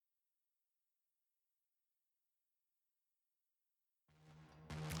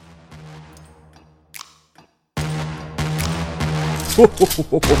Hello,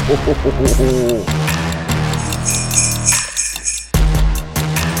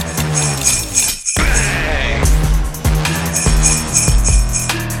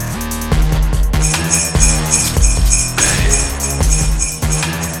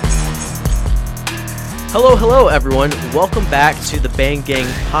 everyone. Welcome back to the Bang Gang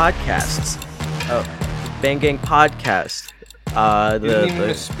Podcast. Bang Gang Podcast.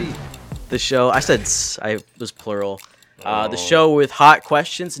 The show. I was plural. The show with hot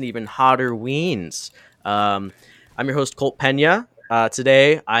questions and even hotter weens. I'm your host, Colt Pena.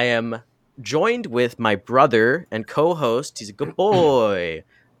 Today, I am joined with my brother and co-host. He's a good boy.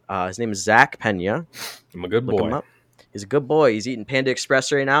 His name is Zack Pena. I'm a good boy. Look him up. He's a good boy. He's eating Panda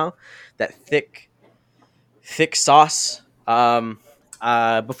Express right now. That thick sauce.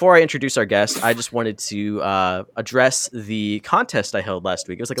 Before I introduce our guest, I just wanted to address the contest I held last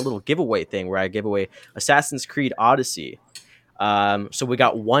week. It was like a little giveaway thing where I gave away Assassin's Creed Odyssey. So we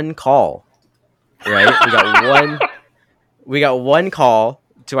got one call, right? We got one call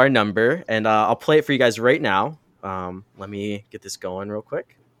to our number, and I'll play it for you guys right now. Let me get this going real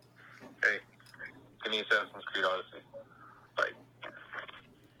quick. Hey, give me Assassin's Creed Odyssey. Bye.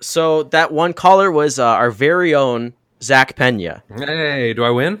 So that one caller was our very own Zack Pena. Hey, do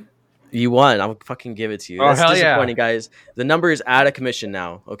I win? You won. I'll fucking give it to you. Oh, That's hell disappointing, yeah. guys. The number is out of commission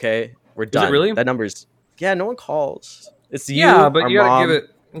now. Okay, we're done. Is it really? That number's no one calls. It's you. Yeah, but you mom.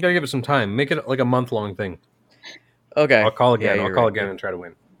 gotta give it some time. Make it like a month-long thing. Okay, I'll call again. Yeah, I'll call again and try to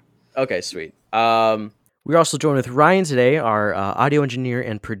win. Okay, sweet. We're also joined with Ryan today, our audio engineer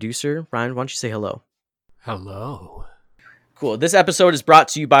and producer. Ryan, why don't you say hello? Hello. Cool. This episode is brought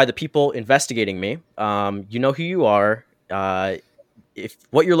to you by the people investigating me. You know who you are. If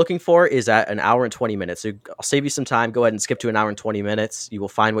what you're looking for is at an hour and 20 minutes, so I'll save you some time. Go ahead and skip to an hour and 20 minutes. You will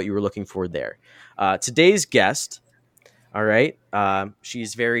find what you were looking for there. Today's guest, all right,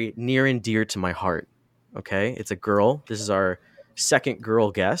 she's very near and dear to my heart. Okay, it's a girl. This is our second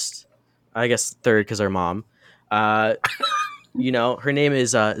girl guest. I guess third because our mom. You know, her name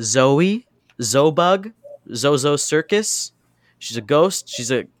is Zoe Zobug Zozo Circus. She's a ghost.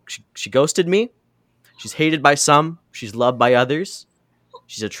 She ghosted me. She's hated by some. She's loved by others.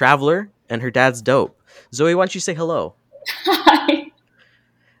 She's a traveler, and her dad's dope. Zoe, why don't you say hello? Hi.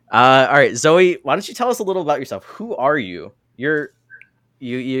 All right, Zoe, why don't you tell us a little about yourself? Who are you?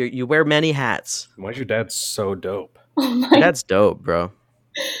 You wear many hats. Why's your dad so dope? Your dad's dope, bro.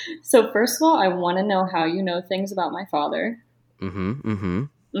 So first of all, I want to know how you know things about my father.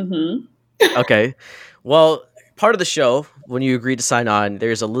 Okay. Well, part of the show, when you agreed to sign on,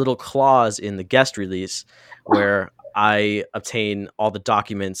 there's a little clause in the guest release where I obtain all the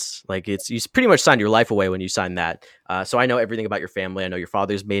documents. Like you pretty much signed your life away when you signed that. So I know everything about your family. I know your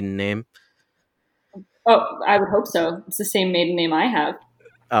father's maiden name. Oh, I would hope so. It's the same maiden name I have.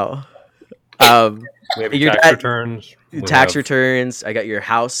 Oh. We have Your tax dad- returns. Tax returns. I got your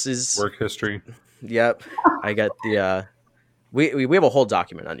houses. Work history. Yep. I got the we have a whole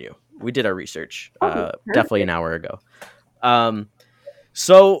document on you. We did our research definitely an hour ago.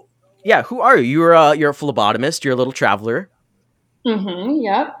 So yeah, who are you? You're a phlebotomist, you're a little traveler.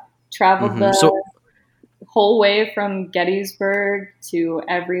 Yep. Traveled the whole way from Gettysburg to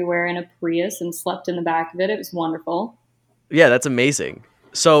everywhere in a Prius and slept in the back of it. It was wonderful. Yeah, that's amazing.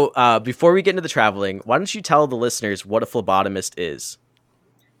 So before we get into the traveling, why don't you tell the listeners what a phlebotomist is?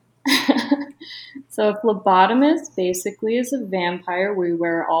 So a phlebotomist basically is a vampire. We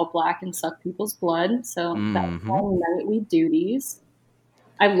wear all black and suck people's blood. So that's my nightly duties.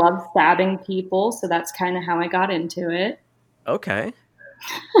 I love stabbing people, so that's kind of how I got into it. Okay.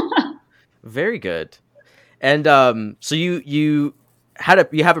 Very good. And so you have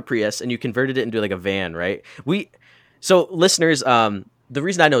a Prius and you converted it into like a van, right? So listeners, the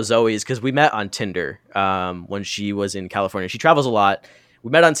reason I know Zoe is because we met on Tinder when she was in California. She travels a lot. We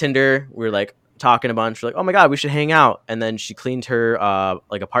met on Tinder. We were like talking a bunch. We're like, oh my God, we should hang out. And then she cleaned her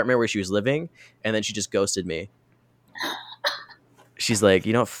like apartment where she was living, and then she just ghosted me. She's like,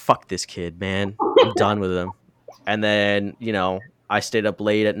 fuck this kid, man. I'm done with him. And then, I stayed up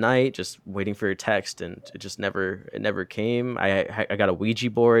late at night just waiting for her text, and it never came. I got a Ouija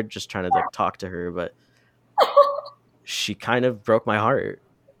board just trying to like talk to her, but she kind of broke my heart.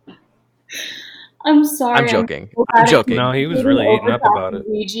 I'm sorry. I'm joking. No, he was really eating up about it.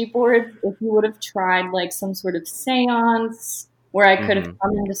 Ouija board. If you would have tried like some sort of seance where I could have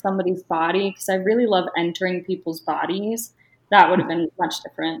come into somebody's body, because I really love entering people's bodies, that would have been much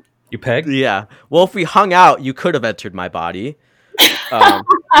different. You pegged? Yeah. Well, if we hung out, you could have entered my body.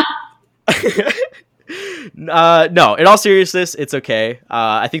 No, in all seriousness, it's okay.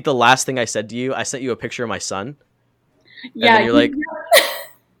 I think the last thing I said to you, I sent you a picture of my son. Yeah, then you're like,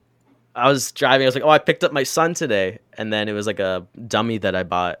 I was driving. I was like, oh, I picked up my son today. And then it was like a dummy that I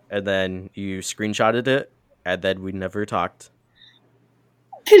bought. And then you screenshotted it. And then we never talked.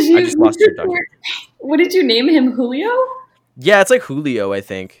 because I just lost your document. What did you name him, Julio? Yeah, it's like Julio, I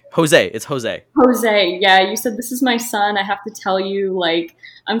think. Jose. It's Jose. Jose. Yeah, you said, this is my son. I have to tell you, like,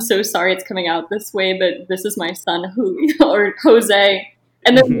 I'm so sorry it's coming out this way, but this is my son, Julio, or Jose.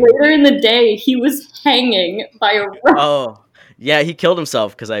 And then later in the day, he was hanging by a rope. Oh, yeah, he killed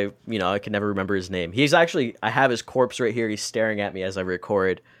himself because I can never remember his name. He's actually, I have his corpse right here. He's staring at me as I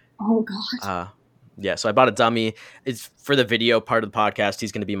record. Oh, God. Yeah, so I bought a dummy. It's for the video part of the podcast.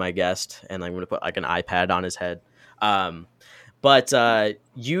 He's going to be my guest, and I'm going to put like an iPad on his head. But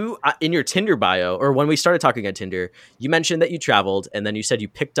you, in your Tinder bio, or when we started talking on Tinder, you mentioned that you traveled, and then you said you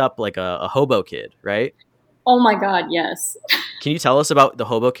picked up like a hobo kid, right? Oh, my God, yes. Can you tell us about the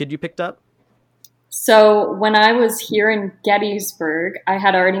hobo kid you picked up? So when I was here in Gettysburg, I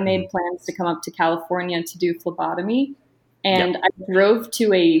had already made plans to come up to California to do phlebotomy. And I drove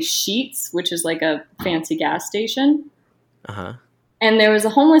to a Sheetz, which is like a fancy gas station. Uh-huh. And there was a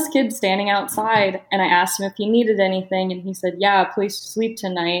homeless kid standing outside, and I asked him if he needed anything, and he said, yeah, a place to sleep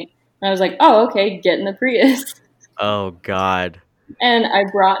tonight. And I was like, oh, okay, get in the Prius. Oh, God. And I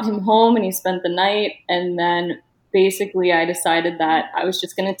brought him home, and he spent the night, and then basically I decided that I was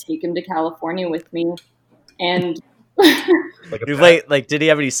just going to take him to California with me. And like, did he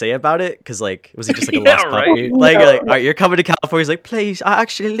have any say about it? Because, like, was he just like a lost right? puppy? Like, all right, you're coming to California. He's like, please, I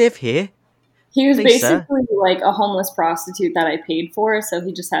actually live here. He was Thanks, basically like a homeless prostitute that I paid for, so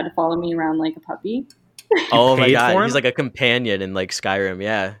he just had to follow me around like a puppy. Oh my paid God, for him? he's like a companion in like Skyrim.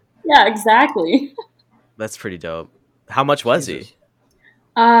 Yeah, Yeah, exactly. that's pretty dope. How much was he?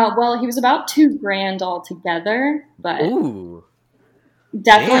 Well, he was about $2,000 altogether, but Ooh,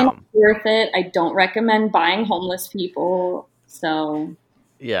 definitely not damn. worth it. I don't recommend buying homeless people. So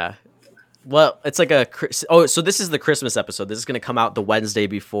Yeah. Well, it's like so this is the Christmas episode. This is going to come out the Wednesday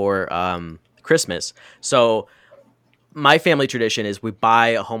before Christmas. So my family tradition is we buy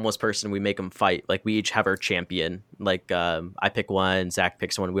a homeless person, we make them fight. Like we each have our champion. Like I pick one, Zack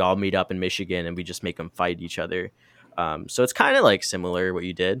picks one. We all meet up in Michigan and we just make them fight each other. So it's kind of like similar what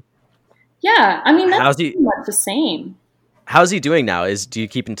you did. yeah, I mean, that's How's he? pretty much the same. How's he doing now? Do you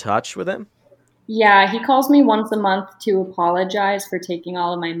keep in touch with him? Yeah, he calls me once a month to apologize for taking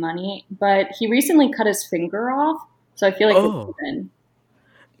all of my money, but he recently cut his finger off, so I feel like it's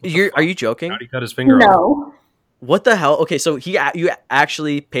even. Are you joking? How did he cut his finger off? No. What the hell? Okay, so you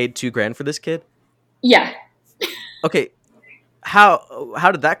actually paid $2,000 for this kid? Yeah. Okay,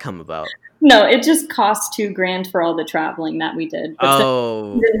 how did that come about? No, it just cost $2,000 for all the traveling that we did. But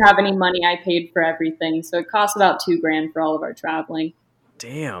since we didn't have any money, I paid for everything, so it cost about $2,000 for all of our traveling.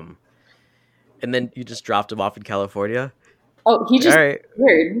 Damn. And then you just dropped him off in California? Oh, he just All right.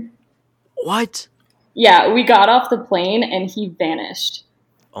 disappeared. What? Yeah, we got off the plane and he vanished.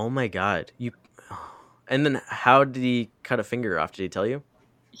 Oh my God. And then how did he cut a finger off? Did he tell you?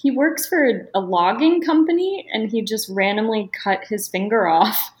 He works for a logging company and he just randomly cut his finger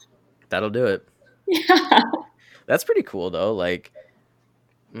off. That'll do it. Yeah. That's pretty cool though. Like,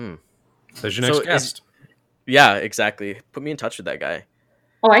 There's your next guest. Yeah, exactly. Put me in touch with that guy.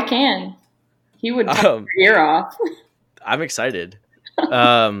 Oh, I can. He would cut your ear off. I'm excited.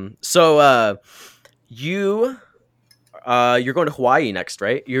 So you're going to Hawaii next,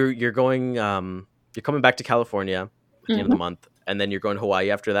 right? You're going you're coming back to California at the end of the month, and then you're going to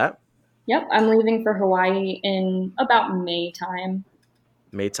Hawaii after that? Yep, I'm leaving for Hawaii in about May time.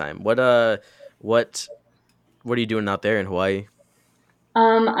 May time. What are you doing out there in Hawaii?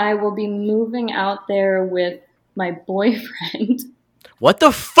 I will be moving out there with my boyfriend. What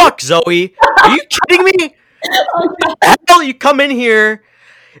the fuck, Zoe? Are you kidding me? Hell, you come in here.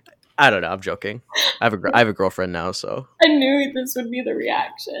 I don't know. I'm joking. I have a girlfriend now, so. I knew this would be the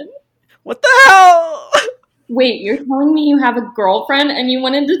reaction. What the hell? Wait, you're telling me you have a girlfriend and you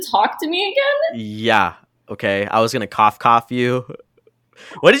wanted to talk to me again? Yeah. Okay. I was gonna cough you.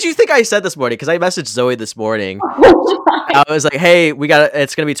 What did you think I said this morning? Because I messaged Zoe this morning. I was like, "Hey,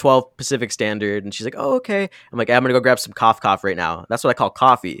 it's gonna be 12 Pacific Standard," and she's like, "Oh, okay." I'm like, "I'm gonna go grab some cough right now." That's what I call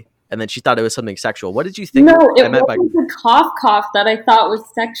coffee. And then she thought it was something sexual. What did you think? No, it wasn't the cough that I thought was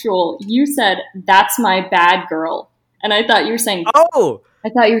sexual. You said, "That's my bad girl," and I thought you were saying, "Oh." I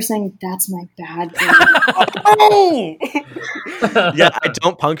thought you were saying, "That's my bad girl." Oh. Yeah, I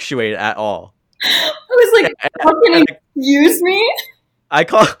don't punctuate at all. I was like, "Fucking excuse me." I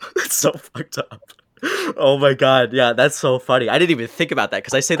call it's so fucked up. Oh my God. Yeah, that's so funny. I didn't even think about that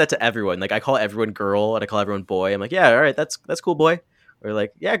because I say that to everyone. Like I call everyone girl and I call everyone boy. I'm like, yeah, all right, that's cool, boy. Or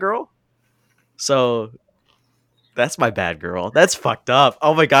like, yeah, girl. So That's my bad, girl. That's fucked up.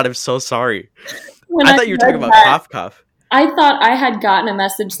 Oh my god, I'm so sorry. When I thought you were talking about cough. I thought I had gotten a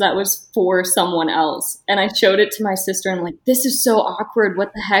message that was for someone else, and I showed it to my sister. And I'm like, this is so awkward.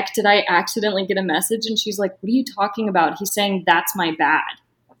 What the heck? Did I accidentally get a message? And she's like, what are you talking about? He's saying that's my bad.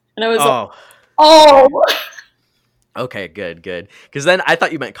 And I was like, oh. Okay, good. Because then I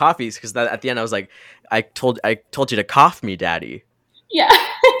thought you meant coffees. Because at the end I was like, I told you to cough me, daddy. Yeah.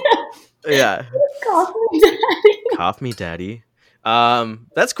 Yeah. Cough me, daddy. Cough me, daddy.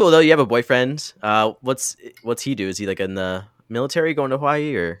 That's cool though. You have a boyfriend. What's he do? Is he like in the military going to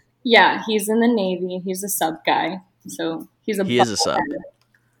Hawaii or? Yeah, he's in the Navy. He's a sub guy. So he is a sub.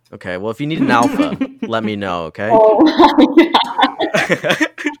 Okay. Well, if you need an alpha, let me know. Okay. Oh my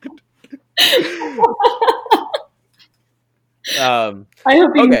god. I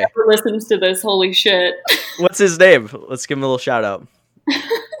hope he never listens to this. Holy shit. What's his name? Let's give him a little shout out.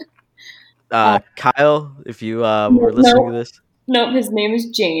 Kyle, if you were listening to this. Nope, his name is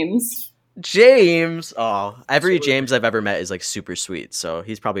James. James. Oh, every James I've ever met is like super sweet. So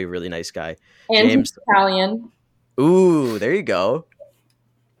he's probably a really nice guy. And James. he's Italian. Ooh, there you go.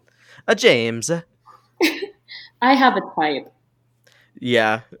 A James. I have a type.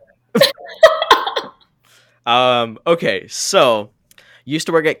 Yeah. Okay, so you used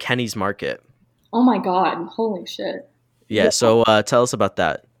to work at Kenny's Market. Oh my god, holy shit. Yeah, so tell us about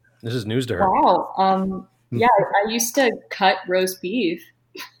that. This is news to her. Wow. Yeah, I used to cut roast beef.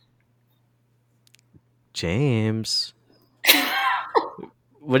 James.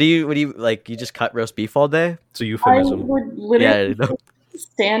 What do you like? You just cut roast beef all day? It's a euphemism. I would literally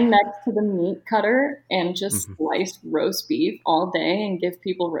stand next to the meat cutter and just slice roast beef all day and give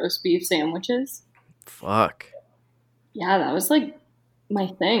people roast beef sandwiches. Fuck. Yeah, that was like my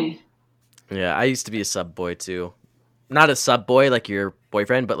thing. Yeah, I used to be a sub boy too. Not a sub boy like your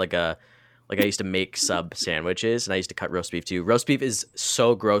boyfriend, but like I used to make sub sandwiches and I used to cut roast beef too. Roast beef is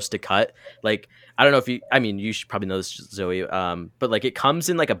so gross to cut. Like, I don't know if you should probably know this, Zoe. But like it comes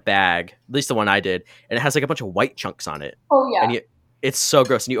in like a bag, at least the one I did, and it has like a bunch of white chunks on it. Oh yeah. And it's so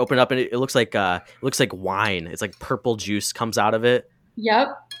gross. And you open it up and it looks like wine. It's like purple juice comes out of it. Yep.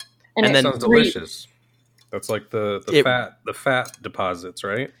 And then sounds delicious. That's like the fat deposits,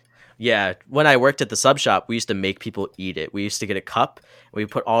 right? Yeah, when I worked at the sub shop, we used to make people eat it. We used to get a cup, we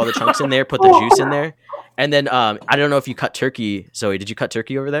put all the chunks in there, put the juice in there, and then I don't know if you cut turkey. Zoe, did you cut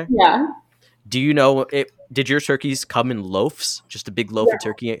turkey over there? Yeah. Do you know it? Did your turkeys come in loaves, just a big loaf of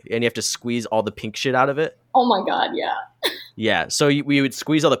turkey, and you have to squeeze all the pink shit out of it? Oh my god, yeah. Yeah, so we would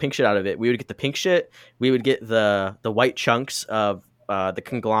squeeze all the pink shit out of it. We would get the pink shit. We would get the white chunks of the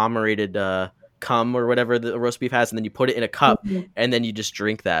conglomerated cum or whatever the roast beef has, and then you put it in a cup, and then you just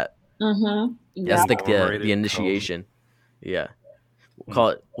drink that. Mm-hmm. Yeah. That's like the initiation. Yeah,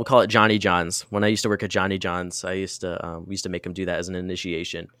 we'll call it Johnny John's. When I used to work at Johnny John's, we used to make them do that as an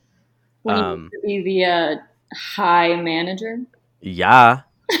initiation. When you used to be the high manager. Yeah,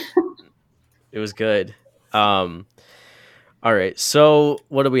 it was good. All right, so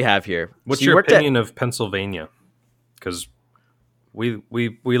what do we have here? What's your opinion of Pennsylvania? Because we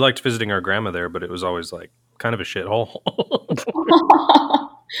liked visiting our grandma there, but it was always like kind of a shithole.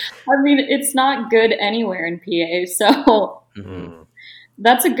 I mean, it's not good anywhere in PA, so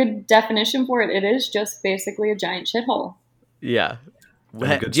that's a good definition for it. It is just basically a giant shithole. Yeah. Do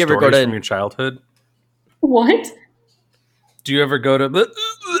you ever go to from your childhood? What? Do you ever go to?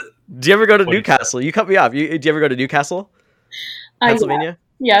 Do you ever go to Newcastle? You cut me off. Do you ever go to Newcastle, Pennsylvania?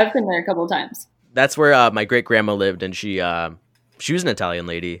 Yeah, I've been there a couple of times. That's where my great grandma lived, and she was an Italian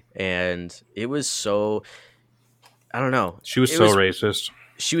lady, and it was so. I don't know. She was racist.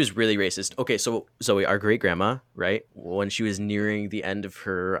 She was really racist. Okay, so Zoe, our great grandma, right? When she was nearing the end of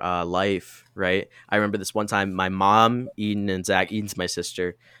her life, right? I remember this one time, my mom, Eden, and Zack, Eden's my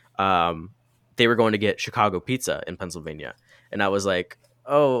sister, they were going to get Chicago pizza in Pennsylvania. And I was like,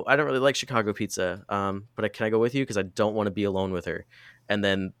 oh, I don't really like Chicago pizza, but can I go with you? Because I don't want to be alone with her. And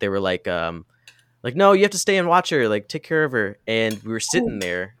then they were like, no, you have to stay and watch her, like, take care of her. And we were sitting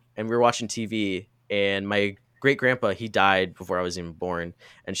there, and we were watching TV, and my great grandpa, he died before I was even born,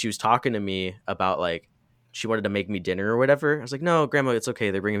 and she was talking to me about like she wanted to make me dinner or whatever. I was like, no, grandma, it's okay.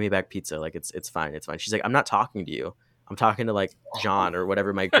 They're bringing me back pizza. Like it's fine. It's fine. She's like, I'm not talking to you. I'm talking to like John or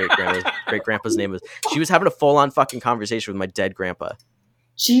whatever my great grandpa's name was. She was having a full on fucking conversation with my dead grandpa.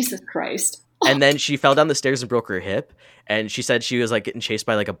 Jesus Christ. And then she fell down the stairs and broke her hip, and she said she was like getting chased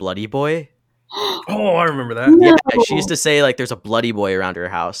by like a bloody boy. Oh, I remember that. No. Yeah, she used to say like there's a bloody boy around her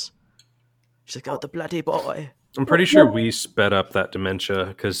house. She's like, oh, the bloody boy. I'm pretty sure we sped up that dementia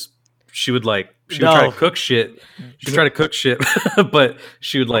because she would like she would try No. to cook shit. She'd try to cook shit, but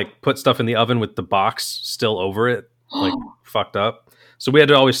she would like put stuff in the oven with the box still over it, like fucked up. So we had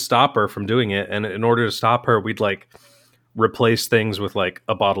to always stop her from doing it. And in order to stop her, we'd like replace things with like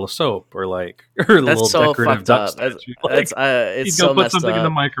a bottle of soap or like her little so decorative fucked duck up. statue. It's You'd so go put messed something in the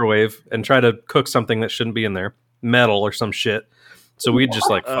up. microwave and try to cook something that shouldn't be in there, metal or some shit. So we'd just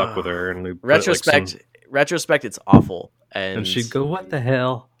like fuck with her and we Retrospect, it's awful, and she'd go, "What the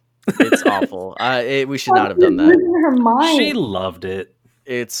hell?" It's awful. We should not have done that. Losing her mind. She loved it.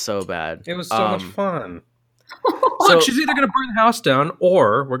 It's so bad. It was so much fun. So- Look, she's either going to burn the house down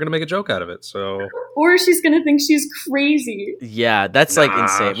or we're going to make a joke out of it. So Or she's gonna think she's crazy. Yeah, that's like Nah,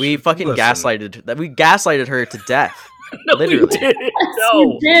 insane. We she- fucking listen. gaslighted her to death. no, Literally. we didn't. Yes, No,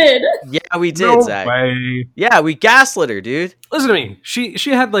 you did. Yeah, we did, no Zach. way. Yeah, we gaslit her, dude. Listen to me. She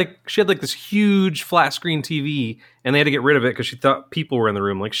had like this huge flat screen TV, and they had to get rid of it because she thought people were in the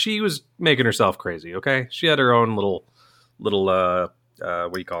room. Like she was making herself crazy. Okay, she had her own little what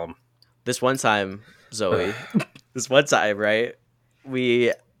do you call them? This one time, Zoe, right?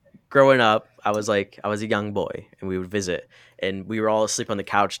 Growing up, I was a young boy, and we would visit, and we were all asleep on the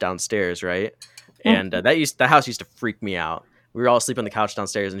couch downstairs, right? And that house used to freak me out. We were all asleep on the couch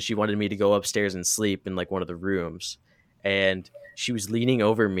downstairs, and she wanted me to go upstairs and sleep in like one of the rooms. And she was leaning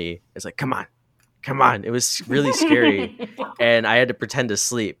over me. It's like, come on. It was really scary, and I had to pretend to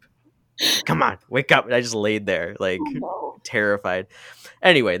sleep. Come on, wake up! And I just laid there, like terrified.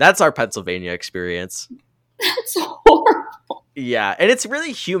 Anyway, that's our Pennsylvania experience. That's horrible. Yeah, and it's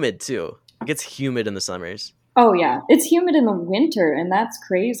really humid too. It gets humid in the summers. Oh yeah, it's humid in the winter, and that's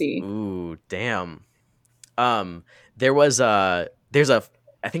crazy. Ooh, damn. There's a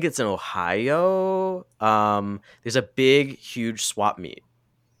I think it's in Ohio. There's a big, huge swap meet.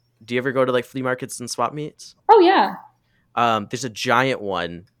 Do you ever go to like flea markets and swap meets? Oh yeah. There's a giant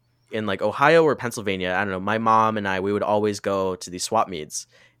one in like Ohio or Pennsylvania. I don't know. My mom and we would always go to these swap meets,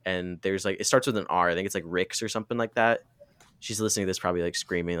 and there's like, it starts with an R. I think it's like Rick's or something like that. She's listening to this probably like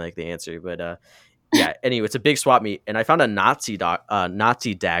screaming like the answer, but yeah. Anyway, it's a big swap meet, and I found a Nazi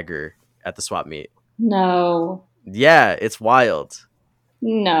dagger at the swap meet. No. Yeah, it's wild.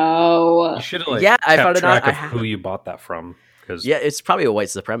 No. You should have like Yeah, I kept found it out. track of who you bought that from, because Yeah, it's probably a white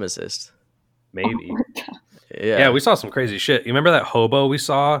supremacist. maybe. Yeah. Yeah, we saw some crazy shit. You remember that hobo we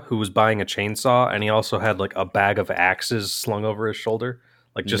saw who was buying a chainsaw, and he also had like a bag of axes slung over his shoulder,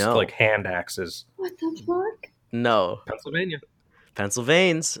 like just No. like hand axes. What the fuck? No. Pennsylvania.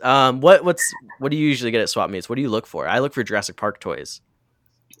 What do you usually get at swap meets? What do you look for? I look for Jurassic Park toys.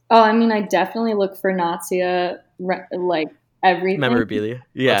 Oh, I mean, I definitely look for Nazia, like everything. Memorabilia.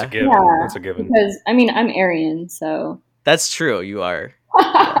 That's a Yeah. given. Yeah. That's a given. Because I mean, I'm Aryan, so That's true. You are.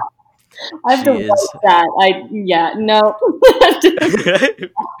 I have to She write is. that. No.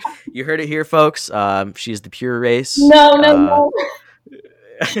 You heard it here, folks. She's the pure race. No.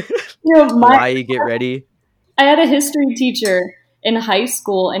 You know, Hawaii, get ready. I had a history teacher in high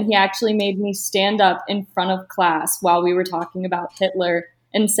school, and he actually made me stand up in front of class while we were talking about Hitler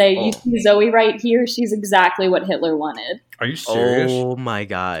and say, "You see Zoe right here? She's exactly what Hitler wanted." Are you serious? Oh my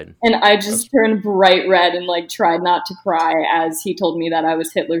god. And I just turned bright red and like tried not to cry as he told me that I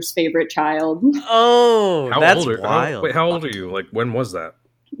was Hitler's favorite child. Oh, that's old wild. Wait, how old are you? Like, when was that?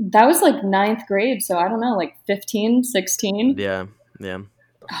 That was like 9th grade, so I don't know, like 15, 16. Yeah. The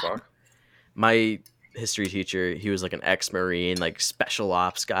fuck? My history teacher, he was like an ex-Marine, like special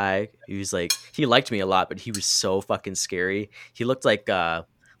ops guy. He was like, he liked me a lot, but he was so fucking scary. He looked like a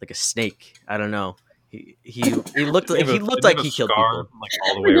snake. I don't know. He looked like he killed people. Like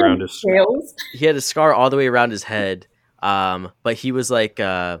all the way around his scalp. Tails. He had a scar all the way around his head. But he was like,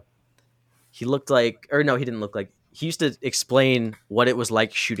 he looked like, or no, he didn't look like. He used to explain what it was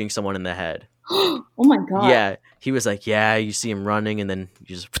like shooting someone in the head. Oh my god. Yeah, he was like, yeah, you see him running, and then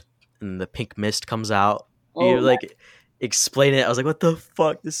you just, and the pink mist comes out. Oh, You like explain it. I was like, what the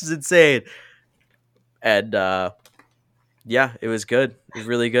fuck? This is insane. And yeah, it was good. It was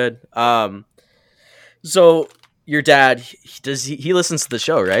really good. So your dad, he listens to the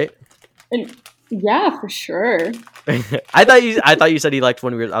show, right? And, yeah, for sure. I thought you said he liked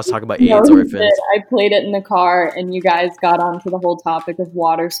when I was talking about AIDS No, he orphans. did. I played it in the car, and you guys got onto the whole topic of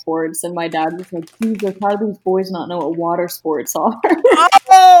water sports, and my dad was like, Jesus, how do these boys not know what water sports are?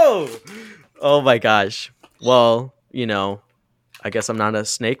 Oh my gosh. Well, you know, I guess I'm not a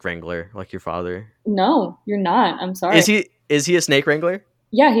snake wrangler like your father. No, you're not. I'm sorry. Is he a snake wrangler?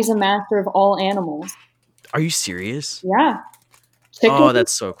 Yeah, he's a master of all animals. Are you serious? Yeah. Oh, Chickens,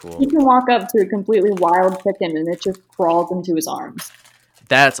 that's so cool. he can walk up to a completely wild chicken, and it just crawls into his arms.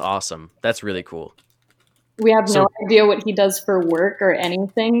 That's awesome. That's really cool. We have no idea what he does for work or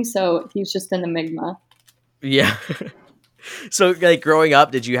anything, so he's just an enigma. Yeah. So, like, growing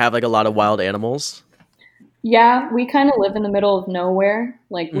up, did you have, like, a lot of wild animals? Yeah, we kind of live in the middle of nowhere.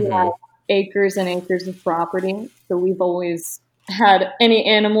 Like, we have acres and acres of property, so we've always had any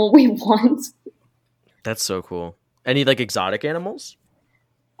animal we want. That's so cool. Any, like, exotic animals?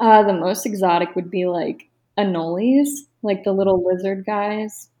 The most exotic would be, like, anoles, like the little lizard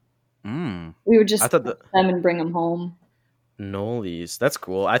guys. We would just I thought them and bring them home. Nollies. That's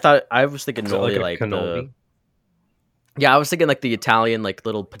cool. I was thinking nolli like cannoli? Yeah, I was thinking like the Italian like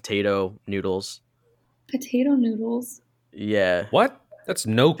little potato noodles. Potato noodles? Yeah. What? That's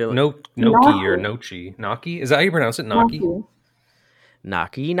gnocchi or nochi. Gnocchi? Is that how you pronounce it? Gnocchi?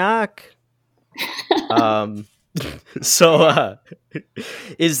 Knocky knock. So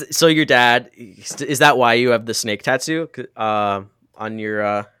so your dad, is that why you have the snake tattoo on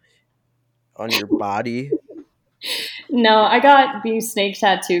your body? No, I got the snake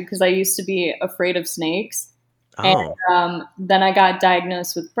tattoo because I used to be afraid of snakes. Oh. And then I got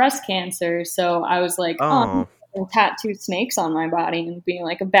diagnosed with breast cancer. So I was like, I'm going to tattoo snakes on my body and be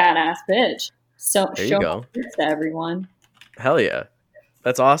like a badass bitch. So there you show go. my tits to everyone. Hell yeah.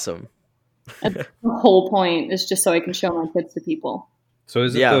 That's awesome. That's the whole point is just so I can show my tits to people. So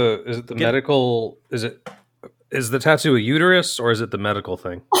is it the medical, is the tattoo a uterus or is it the medical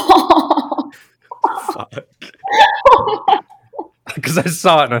thing? Fuck. Because I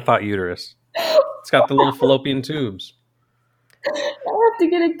saw it and I thought uterus. It's got the little fallopian tubes. I have to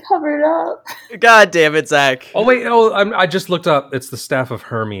get it covered up. God damn it, Zach. Oh, wait. Oh, I just looked up. It's the staff of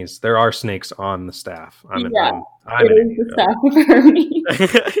Hermes. There are snakes on the staff. It is the staff of Hermes.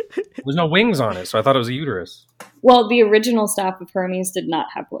 There's no wings on it, so I thought it was a uterus. Well, the original staff of Hermes did not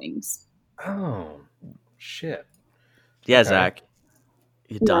have wings. Oh, shit. Yeah, Okay. Zach.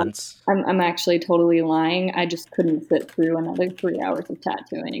 You dunce. I'm actually totally lying. I just couldn't sit through another 3 hours of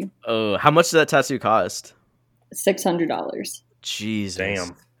tattooing. Oh, how much did that tattoo cost? $600. Jesus.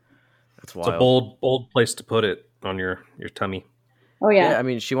 Damn. That's wild. It's a bold place to put it on your tummy. Oh, yeah. Yeah, I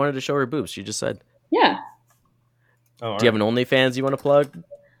mean, she wanted to show her boobs. She just said. Yeah. Oh, Do you have an OnlyFans you want to plug?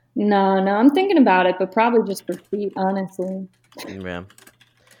 No, I'm thinking about it, but probably just for feet, honestly. Yeah.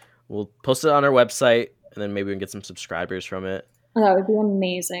 We'll post it on our website, and then maybe we can get some subscribers from it. Oh, that would be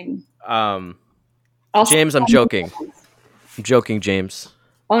amazing. James, I'm joking. I'm joking, James.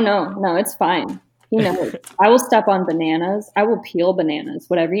 Oh, no, it's fine. He knows. I will step on bananas. I will peel bananas.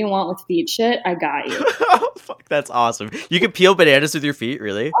 Whatever you want with feet shit, I got you. Oh, fuck, that's awesome. You can peel bananas with your feet,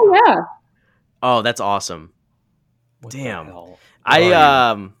 really? Oh, yeah. Oh, that's awesome. What Damn. the hell? I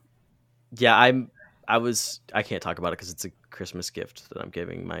can't talk about it because it's a Christmas gift that I'm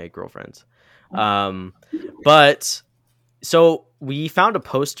giving my girlfriend. But so we found a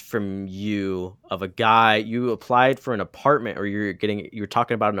post from you of a guy. You applied for an apartment, or you were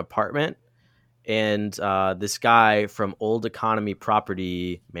talking about an apartment, and this guy from Old Economy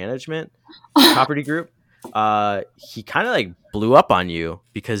Property Management Property Group, he kind of like blew up on you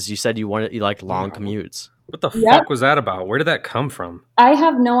because you said you liked long commutes. What the fuck was that about? Where did that come from? I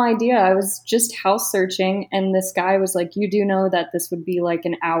have no idea. I was just house searching, and this guy was like, you do know that this would be like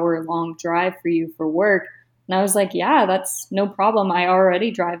an hour-long drive for you for work. And I was like, yeah, that's no problem. I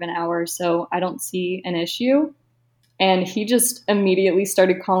already drive an hour, so I don't see an issue. And he just immediately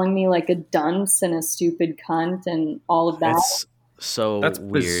started calling me like a dunce and a stupid cunt and all of that. That's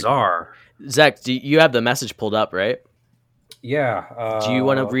weird. Bizarre. Zach, do you have the message pulled up, right? Yeah. Do you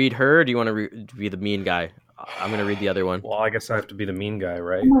want to read her, or do you want to be the mean guy? I'm going to read the other one. Well, I guess I have to be the mean guy,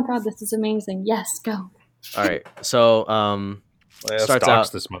 right? Oh my god, this is amazing. Yes, go. All right. So, starts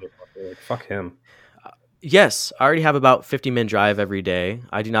out this motherfucker. Like, fuck him. Yes, I already have about 50-minute drive every day.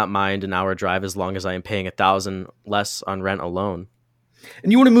 I do not mind an hour drive as long as I am paying $1,000 less on rent alone.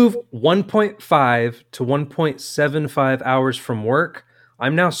 And you want to move 1.5 to 1.75 hours from work?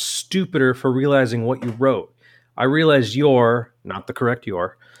 I'm now stupider for realizing what you wrote. I realize you're, not the correct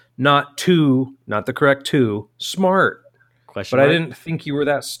you're, not too, not the correct too, smart. Question But mark? I didn't think you were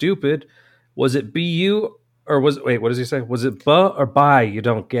that stupid. Was it BU or wait, what does he say? Was it buh or bye you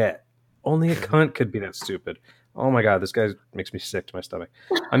don't get? Only a cunt could be that stupid. Oh my god, this guy makes me sick to my stomach.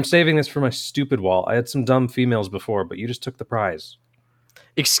 I'm saving this for my stupid wall. I had some dumb females before, but you just took the prize.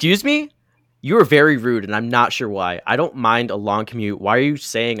 Excuse me? You are very rude, and I'm not sure why. I don't mind a long commute. Why are you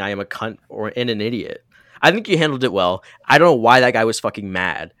saying I am a cunt and an idiot? I think you handled it well. I don't know why that guy was fucking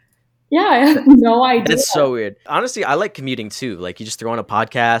mad. Yeah, I have no idea. It's so weird. Honestly, I like commuting too. Like, you just throw on a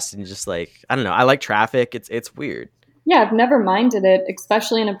podcast and just like, I don't know. I like traffic. It's weird. Yeah, I've never minded it,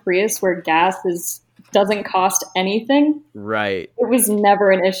 especially in a Prius where gas is doesn't cost anything, Right. it was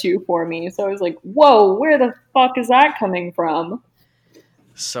never an issue for me. So I was like, whoa, where the fuck is that coming from?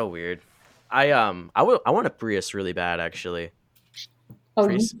 So weird. I want a Prius really bad, actually. Oh,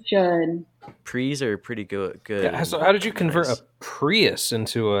 Prius? you should. Prius are pretty good. Yeah, so how did you convert nice. a Prius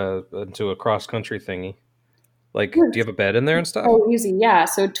into a cross country thingy? Like, do you have a bed in there and stuff? Oh, easy. Yeah.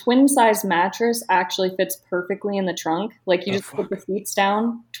 So twin size mattress actually fits perfectly in the trunk. Like you Oh, just put fuck. the seats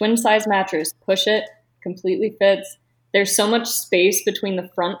down, twin size mattress, push it, completely fits. There's so much space between the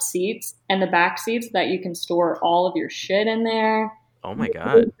front seats and the back seats that you can store all of your shit in there. Oh my You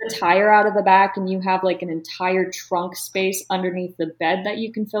god. move the tire out of the back and you have like an entire trunk space underneath the bed that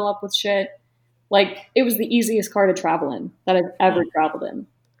you can fill up with shit. Like it was the easiest car to travel in that I've ever traveled in.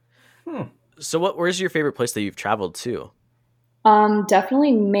 So where's your favorite place that you've traveled to?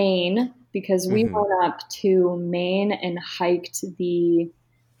 Definitely Maine, because we Mhm. went up to Maine and hiked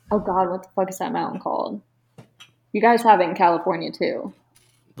oh God, what the fuck is that mountain called? You guys have it in California too.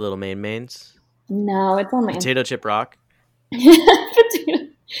 Little Mains? No, it's on my Potato Chip Rock?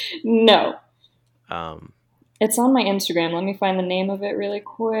 No, Um, it's on my Instagram. Let me find the name of it really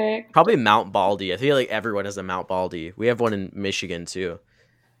quick. probably Mount Baldy. I feel like everyone has a Mount Baldy. We have one in Michigan too.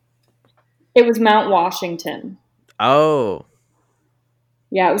 It was Mount Washington. Oh,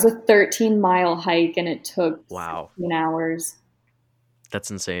 Yeah, it was a 13-mile hike and it took wow. 16 hours. That's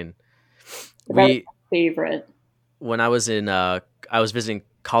insane. But that was We my favorite. when I was visiting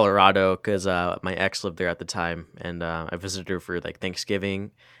Colorado because my ex lived there at the time, and I visited her for like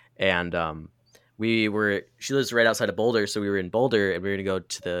Thanksgiving, and she lives right outside of Boulder, so we were in Boulder and we were gonna go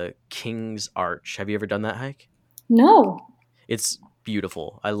to the King's Arch. Have you ever done that hike? No. It's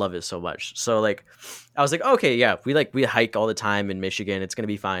beautiful. I love it so much. So like I was like, okay, yeah, we hike all the time in Michigan. It's gonna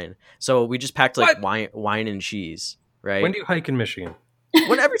be fine. So we just packed like wine and cheese, right? When do you hike in Michigan?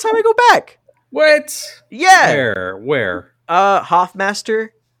 Every time I go back. What? Yeah. Where? Hoffmaster.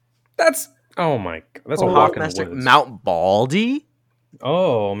 That's oh my god. That's a Oh, walk in the Hoffmaster. woods. Mount Baldy.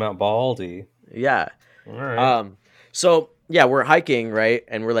 Oh, Mount Baldy. Yeah. All right. So yeah, we're hiking, right?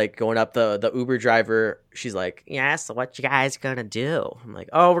 And we're like going up the Uber driver. She's like, yeah, so what you guys gonna do? I'm like,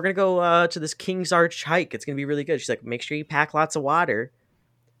 oh, we're gonna go to this King's Arch hike. It's gonna be really good. She's like, make sure you pack lots of water.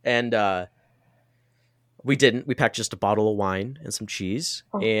 And we didn't. We packed just a bottle of wine and some cheese.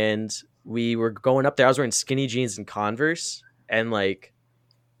 Oh. And we were going up there. I was wearing skinny jeans and Converse. And like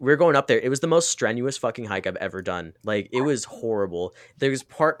we were going up there. It was the most strenuous fucking hike I've ever done. Like it was horrible. There was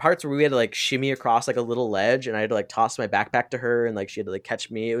parts where we had to like shimmy across like a little ledge, and I had to like toss my backpack to her, and like she had to like catch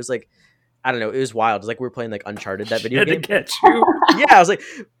me. It was like, I don't know. It was wild. It was like we were playing like Uncharted, that video game. To catch you. Yeah, I was like,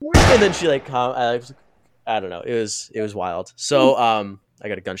 and then she like, I don't know. It was wild. So I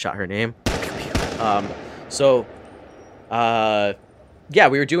got a gunshot. Her name. So yeah,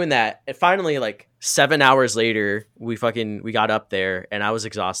 we were doing that, and finally, like 7 hours later, we got up there, and I was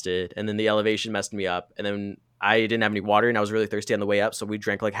exhausted, and then the elevation messed me up, and then I didn't have any water, and I was really thirsty on the way up, so we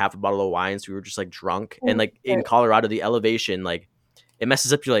drank like half a bottle of wine, so we were just like drunk, and like in Colorado, the elevation like it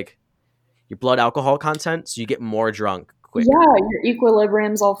messes up your blood alcohol content, so you get more drunk quicker. Yeah, your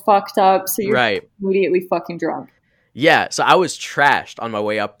equilibrium's all fucked up, so you're Right. immediately fucking drunk. Yeah, so I was trashed on my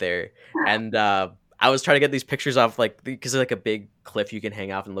way up there, and I was trying to get these pictures off, like, because there's like a big cliff you can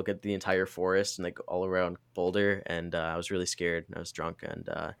hang off and look at the entire forest and like all around Boulder, and I was really scared, and I was drunk, and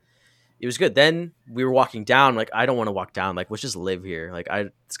it was good. Then we were walking down, like, I don't want to walk down, like, let's just live here, like,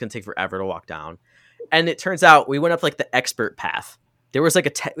 it's gonna take forever to walk down, and it turns out we went up like the expert path. There was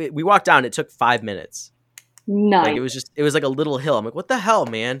like we walked down, it took 5 minutes. Nice. Like it was like a little hill. I'm like, what the hell,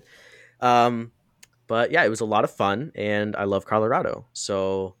 man? But yeah, it was a lot of fun, and I love Colorado.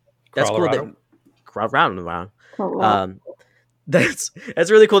 So that's Colorado? cool that Colorado. Colorado. That's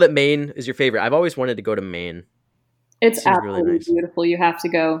really cool that Maine is your favorite. I've always wanted to go to Maine. It's Seems really absolutely nice. beautiful. You have to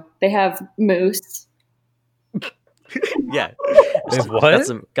go. They have moose. Yeah. Is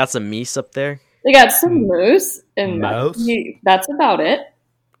what? Got some meese up there. They got some moose, and Mouse? that's about it.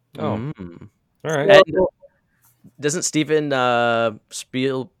 Oh, Mm. all right. And doesn't Steven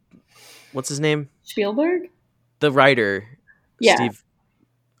what's his name? Spielberg? The writer. Yeah. Steve.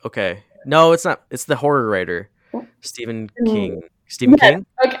 Okay. No, it's not. It's the horror writer. What? Stephen King. Stephen Yeah. King?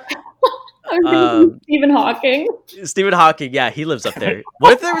 Okay. I was thinking Stephen Hawking. Stephen Hawking, yeah, he lives up there.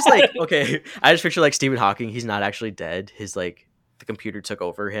 What if there was like, okay, I just picture like Stephen Hawking, he's not actually dead. His like the computer took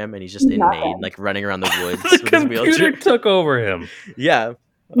over him and he's just He's in not Maine, dead. like running around the woods The with his computer wheelchair. took over him. Yeah.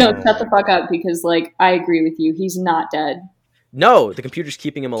 No, Oh. shut the fuck up, because like I agree with you. He's not dead. No, the computer's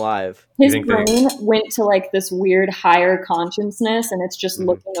keeping him alive. His think they- brain went to like this weird higher consciousness, and it's just Mhm.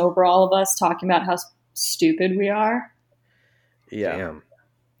 looking over all of us, talking about how stupid we are. Yeah. Damn.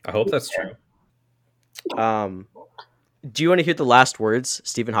 I hope that's true. Do you want to hear the last words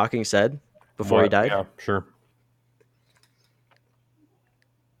Stephen Hawking said before he died? Yeah, sure.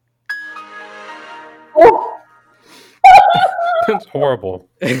 That's horrible.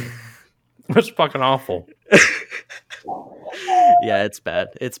 That's fucking awful. Yeah, it's bad.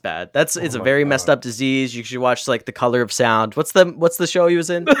 It's bad. It's a very messed up disease. You should watch like The Color of Sound. What's the show he was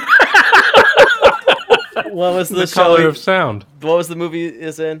in? What was the show? Color of Sound. What was the movie he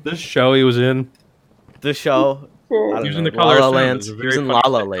was in? This show he was in. The show. I don't He was know. in The Color La La of Sound. Land. It's a He very was in La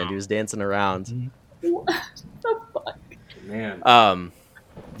funny La sitcom. Land. He was dancing around. What the fuck? Man.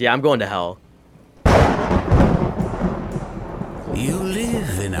 Yeah, I'm going to hell. You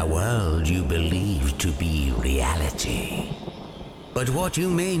live in a world you believe to be reality. But what you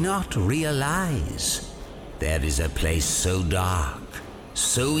may not realize, there is a place so dark,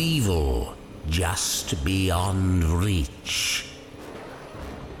 so evil, just beyond reach.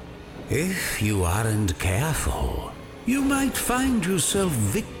 If you aren't careful, you might find yourself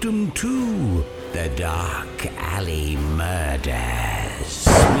victim to the dark alley murders.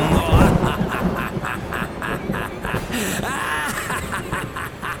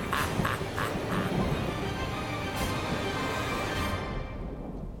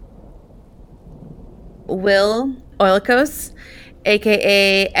 Will Oilkos,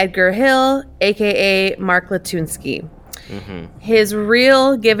 aka Edgar Hill, aka Mark Latunsky. His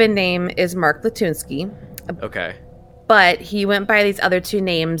real given name is Mark Latunsky, Okay. but he went by these other two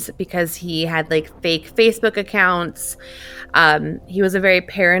names because he had like fake Facebook accounts. He was a very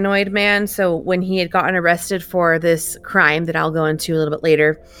paranoid man. So when he had gotten arrested for this crime that I'll go into a little bit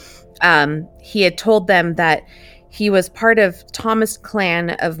later, he had told them that he was part of Thomas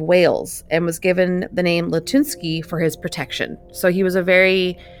Clan of Wales and was given the name Latunsky for his protection. So he was a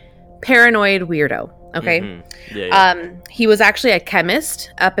very paranoid weirdo. Okay. Yeah. He was actually a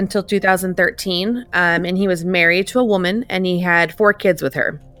chemist up until 2013. And he was married to a woman and he had 4 kids with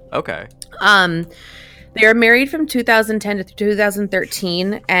her. Okay. They were married from 2010 to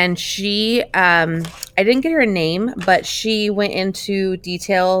 2013, and she, I didn't get her name, but she went into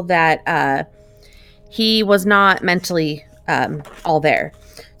detail that he was not mentally all there.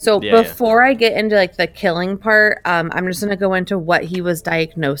 So before I get into like the killing part, I'm just going to go into what he was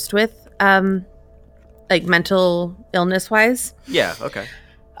diagnosed with, like mental illness wise. Yeah. Okay.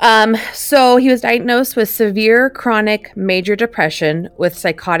 So he was diagnosed with severe chronic major depression with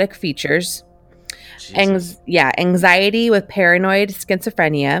psychotic features. Anxiety with paranoid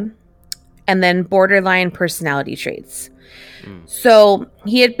schizophrenia, and then borderline personality traits. So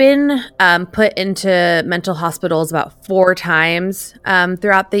he had been put into mental hospitals about 4 times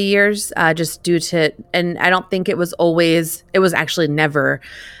throughout the years, just due to, and I don't think it was actually never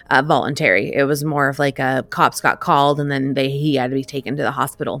voluntary. It was more of like cops got called and then he had to be taken to the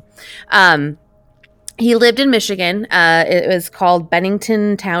hospital. He lived in Michigan. It was called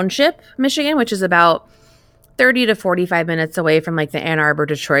Bennington Township, Michigan, which is about 30 to 45 minutes away from like the Ann Arbor,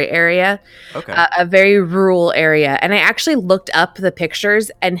 Detroit area. Okay. A very rural area. And I actually looked up the pictures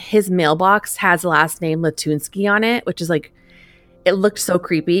and his mailbox has the last name Latunsky on it, which is like, it looked so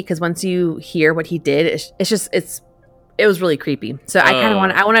creepy because once you hear what he did, it was really creepy. So I kind of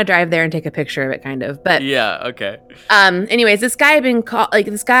want to drive there and take a picture of it kind of, but yeah. Okay. Anyways, this guy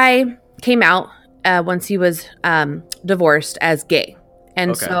came out once he was divorced as gay.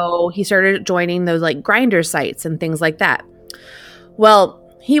 And so he started joining those like Grindr sites and things like that. Well,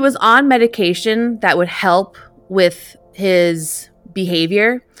 he was on medication that would help with his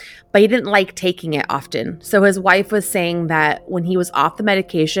behavior, but he didn't like taking it often. So his wife was saying that when he was off the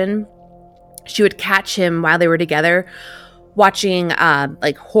medication, she would catch him while they were together watching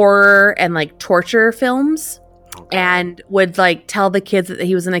like horror and like torture films. And would like tell the kids that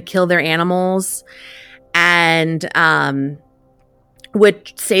he was going to kill their animals, and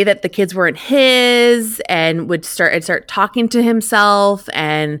would say that the kids weren't his, and would start talking to himself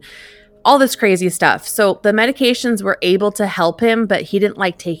and all this crazy stuff. So the medications were able to help him, but he didn't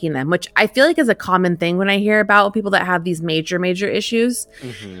like taking them, which I feel like is a common thing when I hear about people that have these major issues.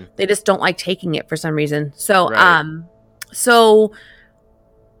 Mm-hmm. They just don't like taking it for some reason. So, so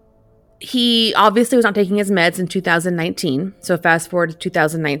he obviously was not taking his meds in 2019. So fast forward to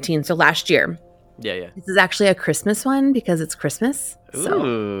 2019. So last year. Yeah. This is actually a Christmas one because it's Christmas. Ooh.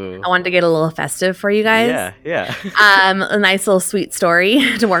 So I wanted to get a little festive for you guys. Yeah. A nice little sweet story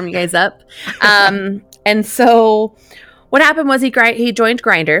to warm you guys up. And so what happened was he joined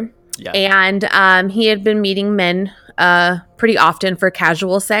Grindr. Yeah. And he had been meeting men pretty often for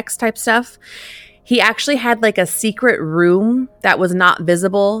casual sex type stuff. He actually had like a secret room that was not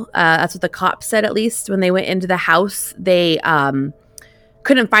visible. That's what the cops said, at least when they went into the house.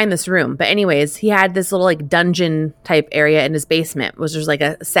 couldn't find this room. But anyways, he had this little like dungeon type area in his basement, which was like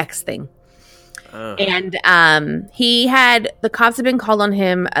a sex thing. And the cops had been called on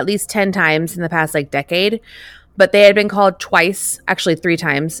him at least 10 times in the past like decade, but they had been called twice, actually 3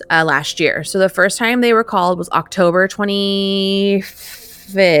 times last year. So the first time they were called was October 10th,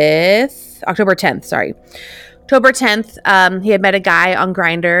 sorry. October 10th, he had met a guy on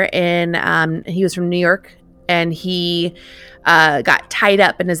Grindr, and he was from New York, and he got tied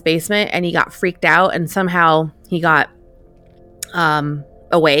up in his basement, and he got freaked out, and somehow he got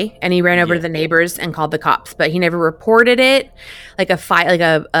away, and he ran over to the neighbors and called the cops, but he never reported it like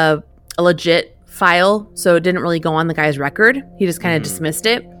a legit file, so it didn't really go on the guy's record. He just kind of dismissed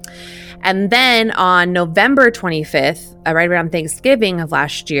it. And then on November 25th, right around Thanksgiving of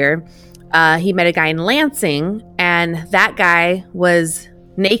last year, he met a guy in Lansing, and that guy was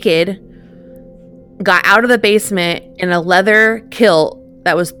naked, got out of the basement in a leather kilt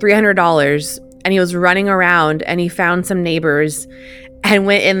that was $300, and he was running around, and he found some neighbors and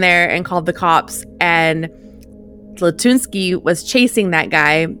went in there and called the cops. And Latunsky was chasing that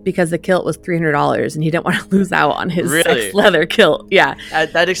guy because the kilt was $300, and he didn't want to lose out on his sex leather kilt. Yeah,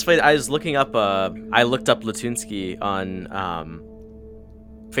 that explains. I was looking up. I looked up Latunsky on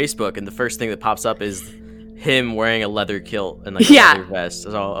Facebook, and the first thing that pops up is him wearing a leather kilt and like a leather vest.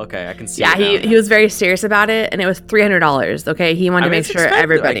 So okay, I can see. Yeah, he was very serious about it, and it was $300. Okay, he wanted to make sure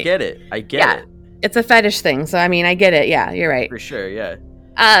everybody. I get it. It's a fetish thing, so I mean, I get it. Yeah, you're right. For sure, yeah.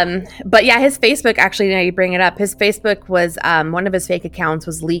 But yeah, his Facebook, actually, now you bring it up, his Facebook was, one of his fake accounts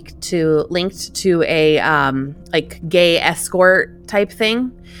was linked to a, like gay escort type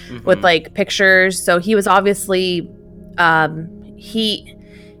thing with like pictures. So he was obviously, he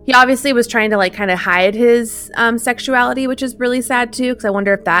obviously was trying to like kind of hide his, sexuality, which is really sad too. Cause I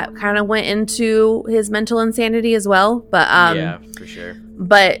wonder if that kind of went into his mental insanity as well. But, yeah, for sure.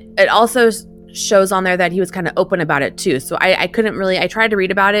 But it also shows on there that he was kind of open about it too. So I couldn't really, I tried to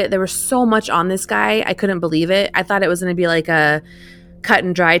read about it. There was so much on this guy. I couldn't believe it. I thought it was going to be like a cut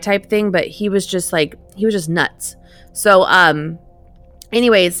and dry type thing, but he was just nuts. So,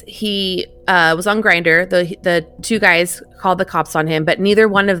 anyways, he, was on Grindr. The 2 guys called the cops on him, but neither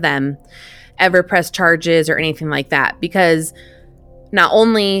one of them ever pressed charges or anything like that, because not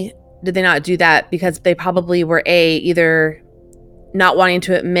only did they not do that because they probably were either not wanting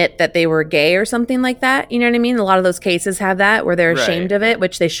to admit that they were gay or something like that. You know what I mean? A lot of those cases have that where they're ashamed of it,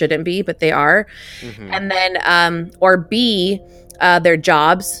 which they shouldn't be, but they are. And then, or B, their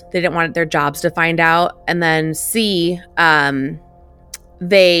jobs. They didn't want their jobs to find out. And then C,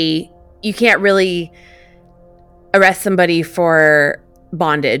 you can't really arrest somebody for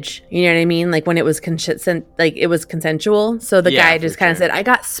bondage. You know what I mean? Like when it was it was consensual. So the guy just kind of said, I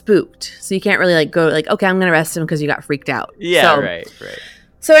got spooked. So you can't really like go like, okay, I'm going to arrest him because you got freaked out. Yeah, so, right.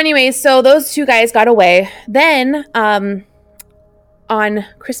 So anyways, so those 2 guys got away. Then on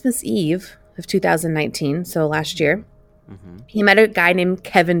Christmas Eve of 2019, so last year, he met a guy named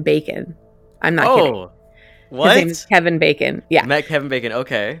Kevin Bacon. I'm not kidding. What? His name is Kevin Bacon. Yeah. Met Kevin Bacon.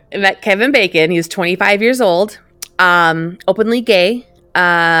 Okay. I met Kevin Bacon. He was 25 years old, openly gay.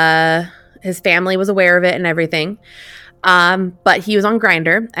 His family was aware of it and everything. But he was on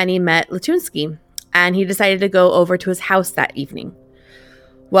Grindr, and he met Latunsky, and he decided to go over to his house that evening.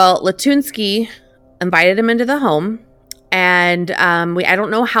 Well, Latunsky invited him into the home, and I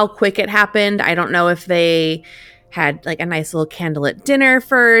don't know how quick it happened. I don't know if they had like a nice little candlelit dinner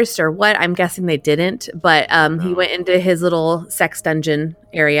first or what. I'm guessing they didn't, but he went into his little sex dungeon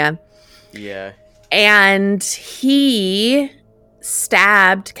area. Yeah. And he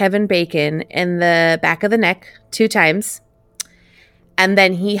stabbed Kevin Bacon in the back of the neck 2 times. And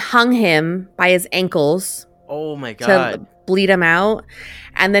then he hung him by his ankles. Oh my God. To bleed him out.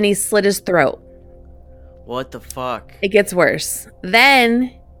 And then he slit his throat. What the fuck? It gets worse.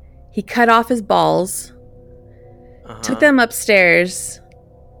 Then he cut off his balls, took them upstairs,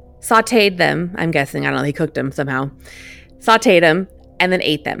 sauteed them. I'm guessing. I don't know. He cooked them somehow. Sauteed them and then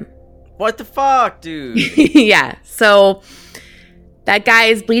ate them. What the fuck, dude? Yeah. So that guy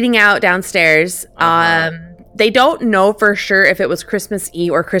is bleeding out downstairs. They don't know for sure if it was Christmas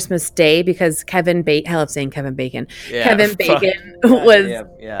Eve or Christmas Day because Kevin Bacon, I love saying Kevin Bacon. Yeah, Kevin Bacon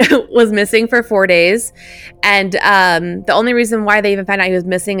was missing for 4 days. And the only reason why they even found out he was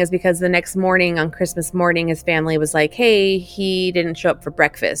missing is because the next morning, on Christmas morning, his family was like, hey, he didn't show up for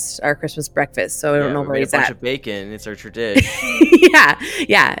breakfast, our Christmas breakfast. So I don't know where he's at. A bunch of bacon. It's our tradition.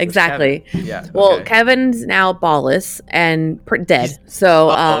 yeah, exactly. Yeah. Well, okay. Kevin's now ballless and dead. So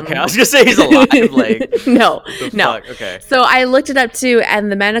okay, I was gonna say he's alive. Like no. Okay. So I looked it up too,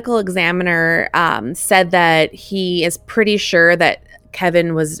 and the medical examiner said that he is pretty sure that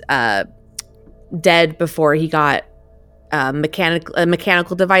Kevin was dead before he got a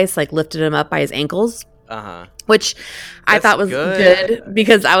mechanical device like lifted him up by his ankles. Which I thought was good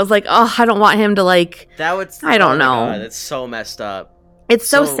because I was like, oh, I don't want him to like. I don't know. God, that's so messed up. It's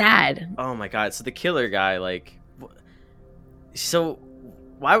so sad. Oh my god! So the killer guy, like, so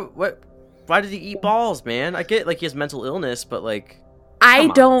why did he eat balls, man? I get like he has mental illness, but like. I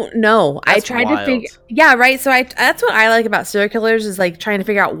don't know. That's I tried wild. to figure. Yeah, right. So that's what I like about serial killers is like trying to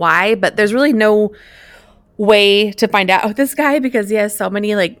figure out why, but there's really no way to find out with this guy because he has so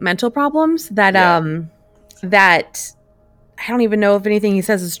many like mental problems that that I don't even know if anything he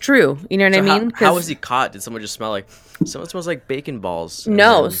says is true. You know what I mean? How was he caught? Did someone just smell like someone smells like bacon balls?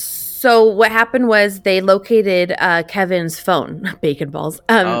 No. So what happened was they located Kevin's phone. Bacon balls.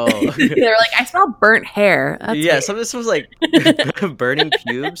 They were like, I smell burnt hair. That's some of this was like burning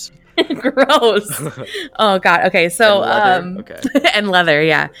pubes. Gross. Oh god. Okay. So and leather. And leather.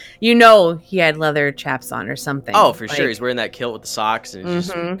 Yeah. You know he had leather chaps on or something. Oh, for sure. He's wearing that kilt with the socks and he's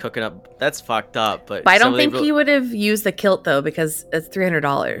just cooking up. That's fucked up. But I don't think he would have used the kilt though because it's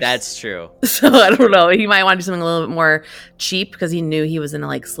 $300. That's true. So I don't know. He might want to do something a little bit more cheap because he knew he was gonna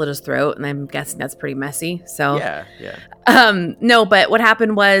like slit his throat, and I'm guessing that's pretty messy. So yeah. No, but what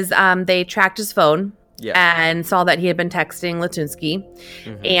happened was they tracked his phone. And saw that he had been texting Latunsky.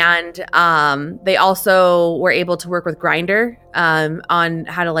 And they also were able to work with Grindr on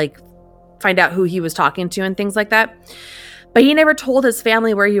how to like find out who he was talking to and things like that. But he never told his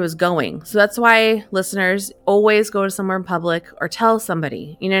family where he was going. So that's why listeners always go to somewhere in public or tell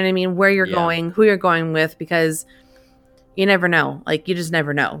somebody, you know what I mean, where you're going, who you're going with, because you never know. Like you just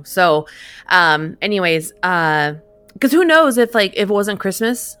never know. So anyways, because who knows if it wasn't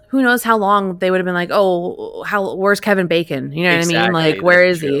Christmas, who knows how long they would have been like, oh, where's Kevin Bacon? You know what I mean? Like, where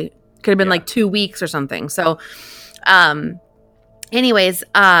is he? Could have been like 2 weeks or something. So, anyways,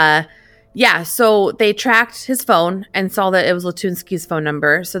 so they tracked his phone and saw that it was Latunsky's phone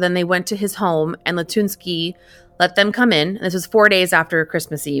number. So then they went to his home and Latunsky let them come in. This was 4 days after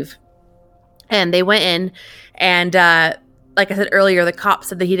Christmas Eve. And they went in and, like I said earlier, the cop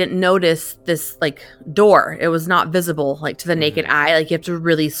said that he didn't notice this like door. It was not visible like to the naked eye. Like you have to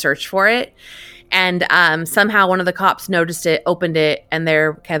really search for it. And somehow one of the cops noticed it, opened it, and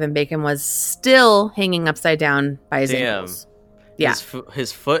there Kevin Bacon was still hanging upside down by his ankles. Yeah,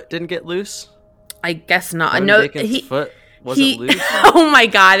 his foot didn't get loose. I guess not. Kevin No, Bacon's foot wasn't loose. Oh my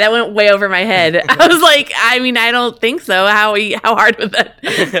god, that went way over my head. I was like, I mean, I don't think so. How hard was that?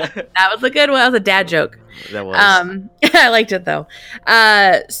 That was a good one. That was a dad joke. That was. I liked it though.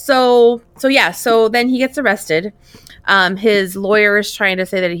 So then he gets arrested. His lawyer is trying to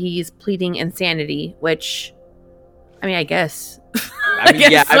say that he's pleading insanity, which, I mean, I guess.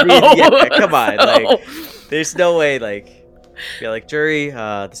 Come on, like, there's no way, like, jury,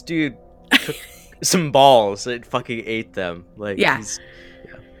 this dude took some balls and fucking ate them. Like,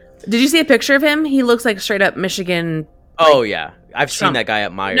 Did you see a picture of him? He looks like straight up Michigan. Oh yeah, I've seen that guy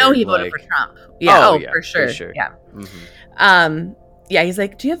admired. No, he voted for Trump. Yeah, for sure. Yeah. He's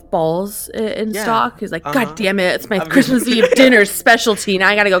like, do you have balls in stock? He's like, God damn it, it's my Christmas Eve dinner specialty. Now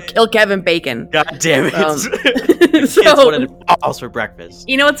I gotta go kill Kevin Bacon. God damn it. So wanted balls for breakfast.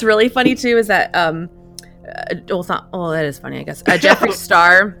 You know what's really funny too is that it's not. Well, that is funny, I guess. Jeffree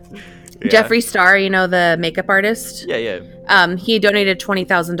Star. Jeffree Star, you know, the makeup artist. Yeah. He donated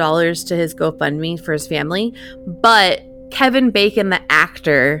 $20,000 to his GoFundMe for his family, but Kevin Bacon, the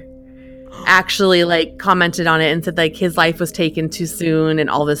actor, actually like commented on it and said like his life was taken too soon and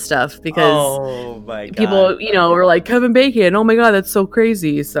all this stuff because people, you know, were like, Kevin Bacon, oh my god, that's so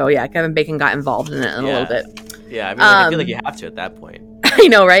crazy. So yeah, Kevin Bacon got involved in it a little bit. Yeah, I mean, I feel like you have to at that point. I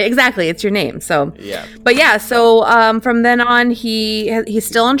know, right? Exactly. It's your name. So yeah. But yeah, so from then on, he's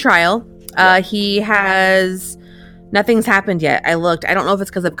still on trial. He has nothing's happened yet. I looked. I don't know if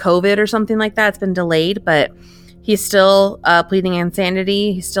it's because of COVID or something like that. It's been delayed, but he's still pleading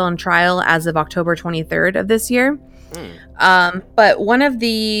insanity. He's still on trial as of October 23rd of this year. But one of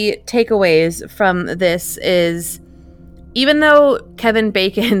the takeaways from this is, even though Kevin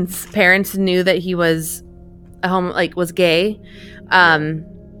Bacon's parents knew that he was was gay,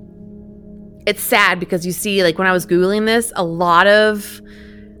 it's sad because you see, like, when I was Googling this, a lot of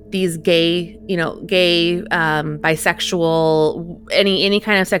these gay, bisexual, any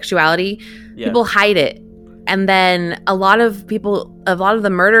kind of sexuality, people hide it. And then a lot of the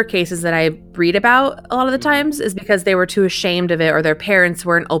murder cases that I read about a lot of the times is because they were too ashamed of it, or their parents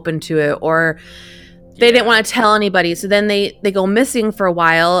weren't open to it, or they didn't want to tell anybody. So then they go missing for a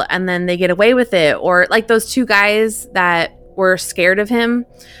while and then they get away with it. Or like those two guys that were scared of him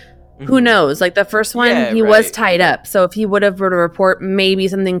Who knows? Like the first one, he was tied up. So if he would have wrote a report, maybe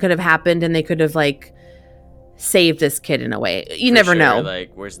something could have happened and they could have like saved this kid in a way. You never know.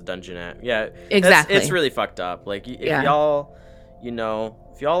 Like, where's the dungeon at? Yeah, exactly. It's really fucked up. Like, if y'all,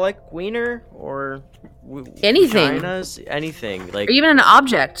 if y'all like wiener or anything, anything, like, or even an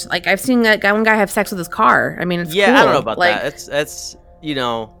object. Like I've seen one guy have sex with his car. I mean, it's cool. I don't know about that. That's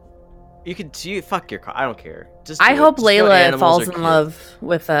you could fuck your car. I don't care. I hope Layla falls in love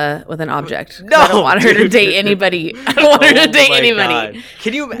with an object. No, I don't want her to date anybody. I don't want her to date anybody. God.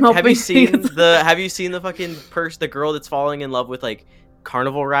 Can you have you seen the fucking the girl that's falling in love with like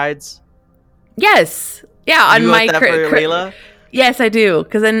carnival rides? Yes. Yeah, on my Layla? Yes, I do.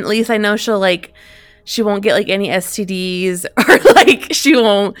 Because then at least I know she won't get like any STDs or like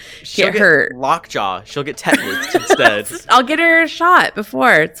she'll get hurt. Lockjaw. She'll get tetanus instead. I'll get her a shot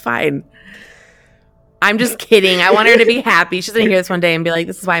before. It's fine. I'm just kidding. I want her to be happy. She's gonna hear this one day and be like,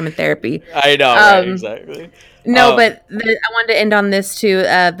 "This is why I'm in therapy." I know, right? Exactly. No, but I wanted to end on this too.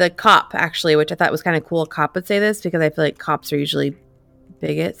 The cop, actually, which I thought was kind of cool. A cop would say this because I feel like cops are usually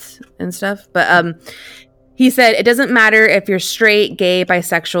bigots and stuff. But he said, "It doesn't matter if you're straight, gay,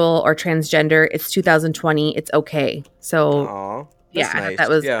 bisexual, or transgender. It's 2020. It's okay." So, nice. I thought that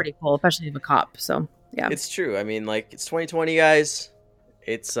was pretty cool, especially if a cop. So, yeah, it's true. I mean, like, it's 2020, guys.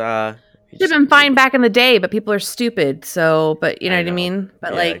 It's It should have been fine back in the day, but people are stupid. So, but you know what I mean?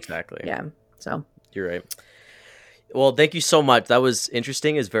 But exactly. Yeah. So you're right. Well, thank you so much. That was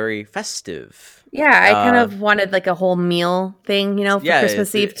interesting. It's very festive. Yeah, I kind of wanted like a whole meal thing, for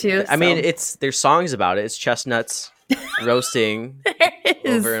Christmas Eve too. I mean, there's songs about it. It's chestnuts roasting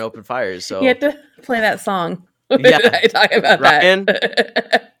over an open fire. So you have to play that song. Yeah, I talk about Ryan?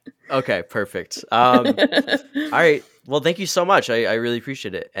 that. Okay, perfect. All right. Well, thank you so much. I really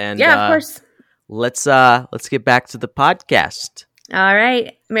appreciate it. And yeah, of course. Let's get back to the podcast. All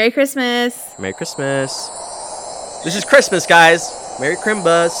right. Merry Christmas. Merry Christmas. This is Christmas, guys. Merry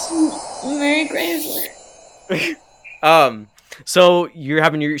Crimbus. Merry Christmas. So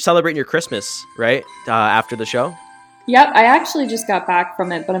you're celebrating your Christmas, right? After the show? Yep, I actually just got back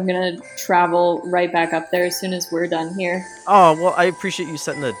from it, but I'm gonna travel right back up there as soon as we're done here. Oh, well, I appreciate you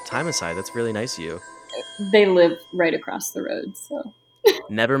setting the time aside. That's really nice of you. They live right across the road, so.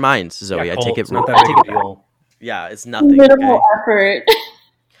 Never mind, Zoe. Yeah, I take it. It's not that big a deal. Yeah, it's nothing. Minimal effort.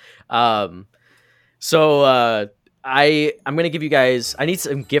 So I'm gonna give you guys. I need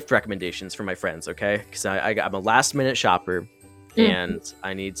some gift recommendations for my friends, okay? Because I'm a last minute shopper, and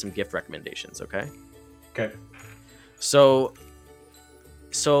I need some gift recommendations, okay? Okay. So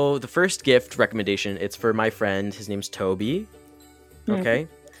the first gift recommendation, it's for my friend. His name's Toby. Okay.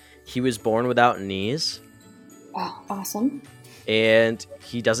 He was born without knees. Oh, awesome. And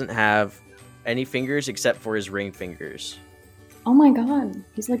he doesn't have any fingers except for his ring fingers. Oh my god.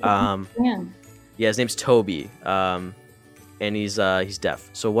 He's like a man. Yeah, his name's Toby. And he's deaf.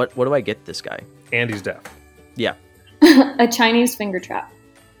 So what do I get this guy? And he's deaf. Yeah. A Chinese finger trap.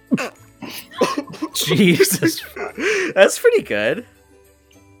 Jesus. That's pretty good.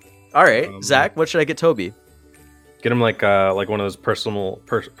 All right, Zach, what should I get Toby? Get him like one of those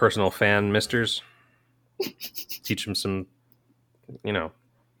personal fan misters. Teach him some,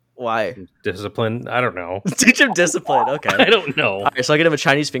 Why? Discipline. I don't know. Teach him discipline. Okay. I don't know. All right, so I'll get him a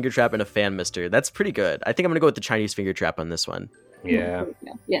Chinese finger trap and a fan mister. That's pretty good. I think I'm gonna go with the Chinese finger trap on this one. Yeah.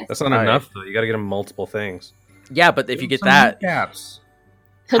 Yes. That's not enough though. You got to get him multiple things. Yeah, but if you get that, kneecaps.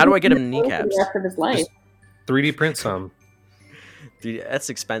 How do I get him kneecaps? The rest of his life. Just 3D print some. Dude, that's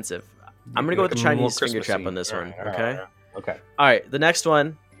expensive. I'm gonna go with the Chinese finger trap on this one. Okay. Okay. All right. The next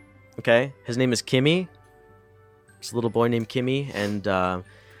one. Okay. His name is Kimmy. It's a little boy named Kimmy, and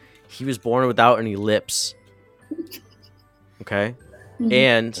he was born without any lips. Okay.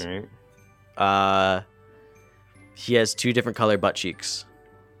 And he has 2 different color butt cheeks.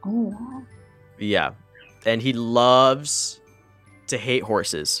 Oh wow. Yeah. And he loves to hate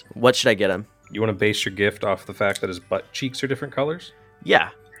horses. What should I get him? You want to base your gift off the fact that his butt cheeks are different colors? Yeah.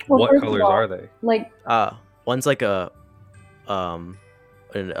 Well, what colors are they? Like one's like a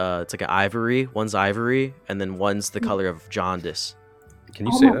it's like an ivory, one's ivory, and then one's the color of jaundice. Can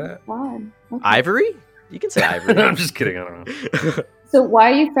you say that? God. Okay. Ivory? You can say ivory. I'm just kidding. I don't know. So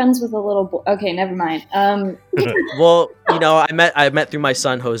why are you friends with a little boy? Okay, never mind. Well, I met through my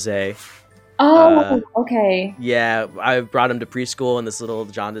son Jose. Oh, okay. Yeah, I brought him to preschool, and this little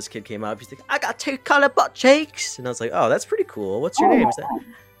jaundice kid came up. He's like, "I got 2 color butt cheeks," and I was like, "Oh, that's pretty cool. What's your name?" He's like,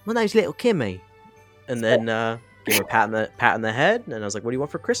 "My name's Little Kimmy." And then gave him a pat on the head, and I was like, "What do you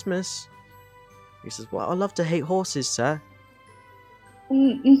want for Christmas?" He says, "Well, I love to hate horses, sir."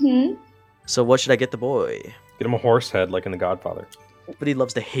 Mm-hmm. So what should I get the boy? Get him a horse head like in The Godfather. but he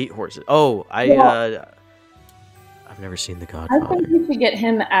loves to hate horses. Oh, I've never seen The I Godfather. think you should get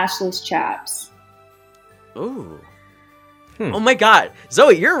him Ashley's chaps. Ooh. Oh my god,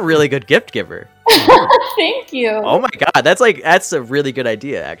 Zoe, you're a really good gift giver. Thank you. Oh my god, that's a really good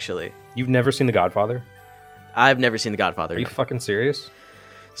idea, actually. You've never seen The Godfather? I've never seen The Godfather. Are you fucking serious?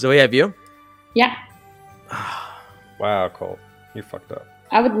 Zoe, have you? Yeah. Wow, Colt, you're fucked up.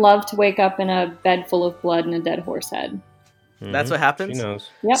 I would love to wake up in a bed full of blood and a dead horse head. That's what happens? She knows.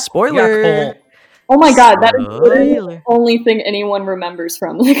 Yep. Spoiler! Yeah, Colt. Oh my god, that is literally Spoiler. the only thing anyone remembers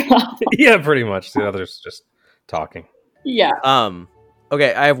from The Godfather. Yeah, pretty much. The others just talking. Yeah.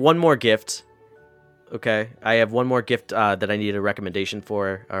 Okay, I have one more gift. Okay, I have one more gift that I need a recommendation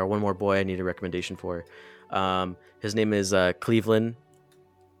for, or one more boy I need a recommendation for. His name is Cleveland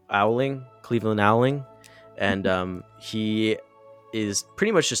Owling, and he is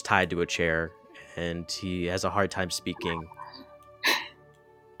pretty much just tied to a chair, and he has a hard time speaking.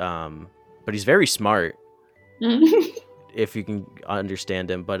 But he's very smart, if you can understand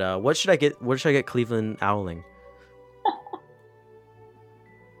him. But what should I get? What should I get Cleveland Owling?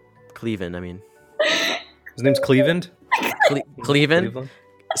 Cleveland, I mean. His name's Cleveland? Cleveland? Clephen.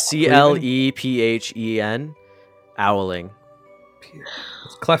 Owling.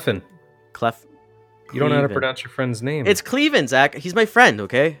 It's Cleffin. Clef. You don't know how to Cleveland. pronounce your friend's name. It's Cleveland, Zach. He's my friend,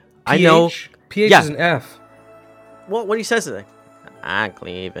 okay? I know. PH Yeah. is an F. Well, what he says today?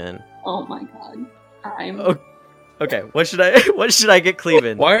 Cleveland. Oh my god. Oh, okay, what should I get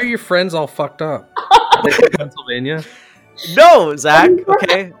Cleveland? Why are your friends all fucked up? Are they from Pennsylvania? No, Zach.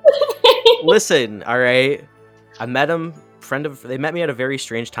 Okay. Listen, all right. I met him. They met me at a very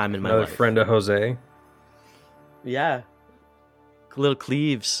strange time in my Another life. friend of Jose. Yeah. Little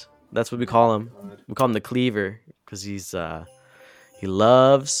Cleaves. That's what we call him. We call him the Cleaver because he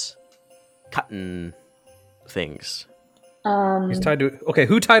loves cutting things. He's tied to. Okay,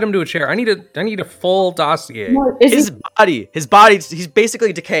 who tied him to a chair? I need a full dossier. No, His body. He's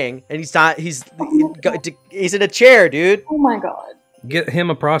basically decaying, and he's not. He's in a chair, dude. oh my god. Get him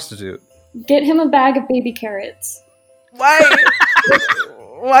a prostitute. Get him a bag of baby carrots Why?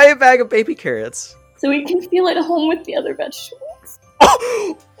 Why a bag of baby carrots? so he can feel at home with the other vegetables.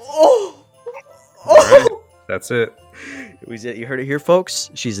 Oh. Right, that's it. You heard it here,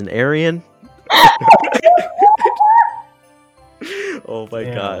 folks. She's an Aryan. Oh my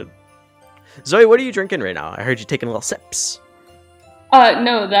god. Zoe, what are you drinking right now? I heard you taking little sips.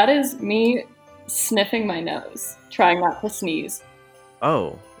 No, that is me sniffing my nose, trying not to sneeze.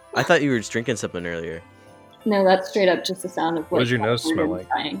 Oh, I thought you were just drinking something earlier. No, that's straight up just the sound of What does your nose smell like?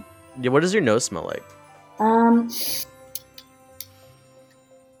 Trying. Yeah, what does your nose smell like?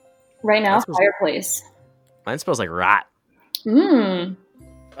 Right now, That smells- fireplace. Mine smells like rat. Mmm.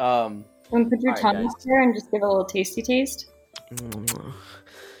 Um, Want to put your Alright, tongue guys. up there and just give it a little tasty taste?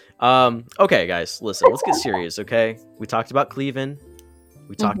 Okay, guys, listen, let's get serious, okay? We talked about Cleveland.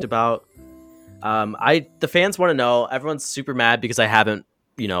 We talked about, the fans want to know, everyone's super mad because I haven't,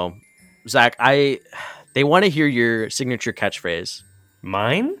 Zach, they want to hear your signature catchphrase.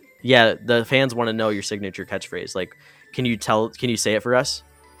 Mine? Yeah, the fans want to know your signature catchphrase. Like, can you say it for us?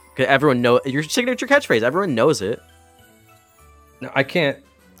 Cause everyone know your signature catchphrase. Everyone knows it. No, I can't.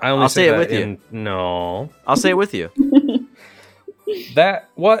 I only I'll say it that with you. in- No. I'll say it with you.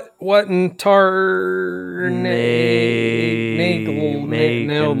 What in tar nagel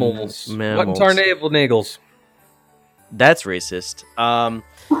Mammals. What in tar navel nagels? That's racist.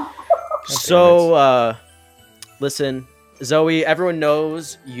 Listen, Zoe, everyone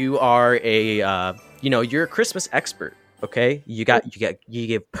knows you are you're a Christmas expert, okay? You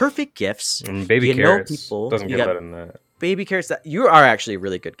give perfect gifts. And baby You know carrots people. doesn't You get got- better than that. Baby carrots, that you are actually a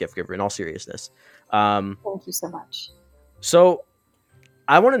really good gift giver in all seriousness. Thank you so much. So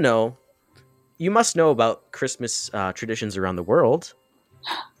I want to know, you must know about Christmas traditions around the world.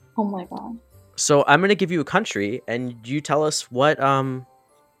 Oh my god. So I'm going to give you a country and you tell us what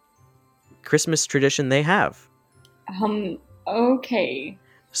Christmas tradition they have. Okay.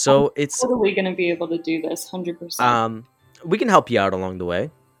 So I'm it's totally gonna be able to do this 100%. we can help you out along the way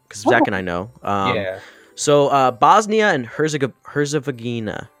because Zach and I know. Yeah. So Bosnia and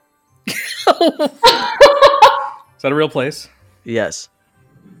Herzegovina. Is that a real place? Yes.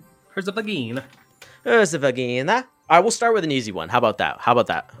 Herzegovina. Herzegovina. All right, we'll start with an easy one. How about that?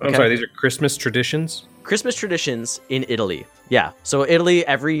 I'm sorry, these are Christmas traditions? Christmas traditions in Italy. Yeah. So Italy,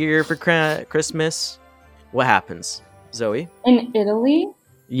 every year for Christmas, what happens? Zoe? In Italy?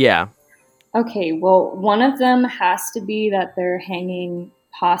 Yeah. Okay, well, one of them has to be that they're hanging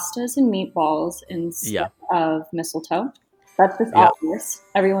pastas and meatballs instead of mistletoe. That's just Yeah. obvious.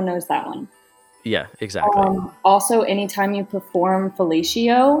 Everyone knows that one. Yeah, exactly. Also, anytime you perform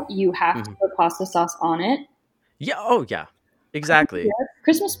fellatio, you have to put pasta sauce on it. Yeah. Oh, yeah. Exactly.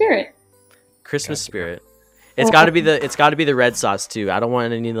 Christmas spirit. Christmas spirit. It's got to be the red sauce too. I don't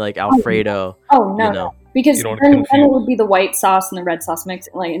want any like Alfredo. Oh no, you know. because You don't then confuse- it would be the white sauce and the red sauce mix.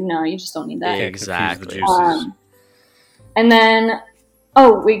 Like, no, you just don't need that. Can't confuse the Exactly. juices. And then,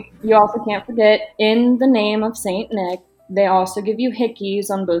 you also can't forget, in the name of Saint Nick, they also give you hickeys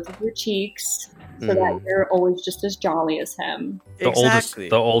on both of your cheeks, so that you're always just as jolly as him. Exactly.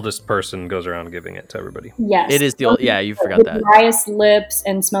 The oldest person goes around giving it to everybody. Yes, It is the old. Yeah, you forgot the that. driest lips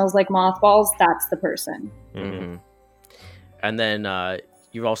and smells like mothballs. That's the person. Mm-hmm. And then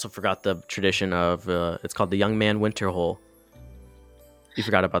you also forgot the tradition of it's called the Young Man Winter Hole. You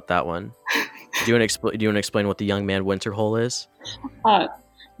forgot about that one. Do you want to explain what the Young Man Winter Hole is? I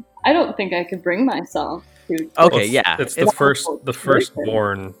don't think I could bring myself to. Okay, yeah, It's the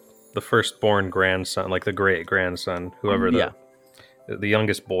firstborn grandson, like the great grandson, whoever the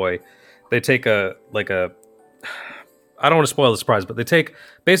youngest boy. They take I don't want to spoil the surprise, but they take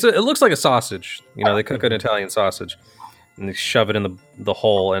basically it looks like a sausage. They cook an Italian sausage and they shove it in the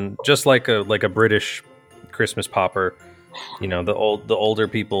hole, and just like a British Christmas popper, the older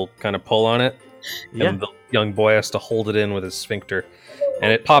people kind of pull on it, and the young boy has to hold it in with his sphincter,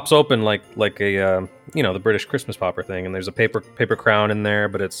 and it pops open like a the British Christmas popper thing, and there's a paper crown in there,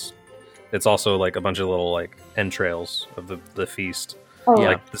 but it's also like a bunch of little like entrails of the feast,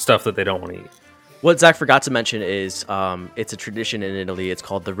 like the stuff that they don't want to eat. What Zach forgot to mention is it's a tradition in Italy. It's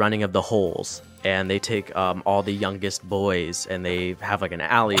called the running of the holes, and they take all the youngest boys and they have like an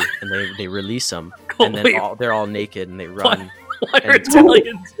alley and they release them, and then they're all naked and they run. Why are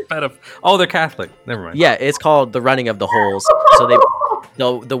Italians Oh, they're Catholic. Never mind. Yeah, it's called the running of the holes. So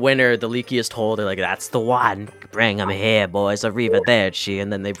the winner, the leakiest hole, they're like, that's the one. Bring him here, boys. Arrivederci.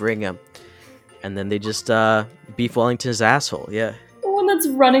 And then they bring him, and then they just beef Wellington's asshole. Yeah. One that's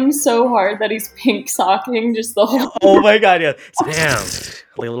running so hard that he's pink socking just the whole. Oh my god, yeah. Damn.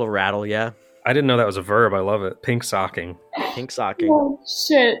 Like a little rattle, yeah. I didn't know that was a verb. I love it. Pink socking. Pink socking. Oh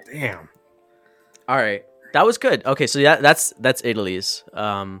shit. Damn. All right. That was good. Okay, so that's Italy's.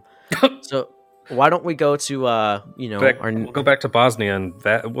 So why don't we go to we'll go back to Bosnia and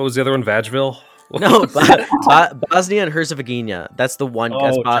what was the other one? Vagville? No, Bosnia and Herzegovina. That's the one. Oh,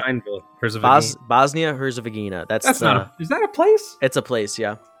 Herzegovina. Bosnia Herzegovina. That's not. Is that a place? It's a place.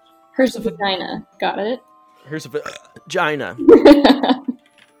 Yeah. Herzegovina. Got it. Herzegovina.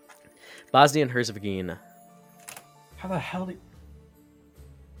 Bosnia and Herzegovina. How the hell?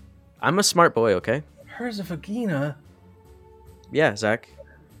 I'm a smart boy. Okay. Herzegovina. Yeah, Zach.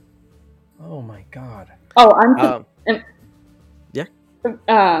 Oh my god. Oh, yeah.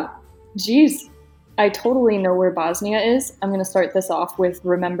 Geez, I totally know where Bosnia is. I'm going to start this off with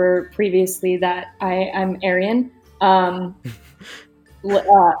remember previously that I'm Aryan. Do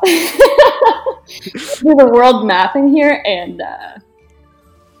the world mapping here, and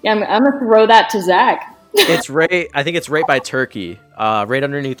I'm going to throw that to Zach. It's right. I think it's right by Turkey. Right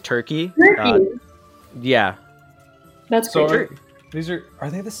underneath Turkey. Yeah. That's so great. Are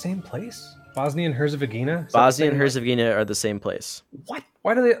they the same place? Bosnia and Herzegovina? Bosnia and Herzegovina are the same place. What?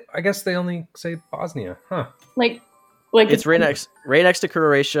 Why do they? I guess they only say Bosnia, huh? Like it's right next to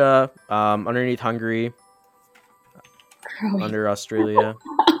Croatia, underneath Hungary, under Australia,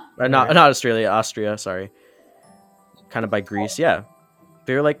 not Australia, Austria. Sorry, kind of by Greece. Yeah,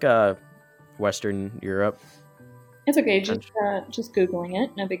 they're like Western Europe. It's okay. Just googling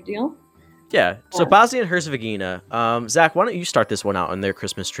it. No big deal. Yeah. So Bosnia and Herzegovina. Zach, why don't you start this one out on their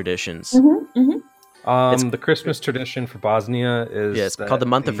Christmas traditions? The Christmas tradition for Bosnia is it's called the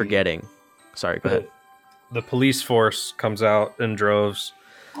month of forgetting. Sorry, go ahead. The police force comes out in droves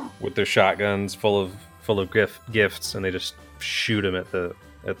with their shotguns full of gifts, and they just shoot them at the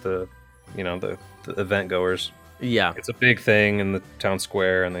the event goers. Yeah, it's a big thing in the town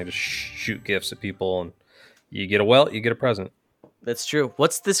square, and they just shoot gifts at people, and you get a present. That's true.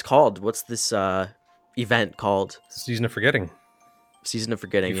 What's this called? What's this event called? Season of Forgetting. Season of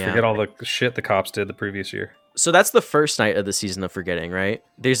Forgetting, you forget all the shit the cops did the previous year. So that's the first night of the Season of Forgetting, right?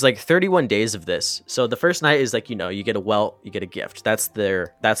 There's like 31 days of this. So the first night is like, you get you get a gift. That's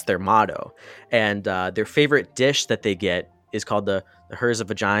their motto. And their favorite dish that they get is called the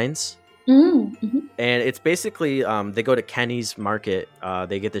Herzvagines. Mm-hmm. And it's basically they go to Kenny's market,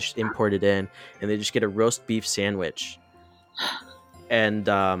 they get this imported in, and they just get a roast beef sandwich. And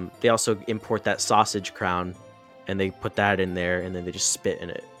they also import that sausage crown, and they put that in there, and then they just spit in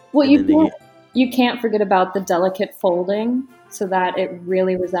it. Well, you can't forget about the delicate folding, so that it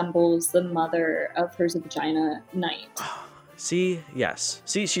really resembles the mother of Herzegovina night. See, yes.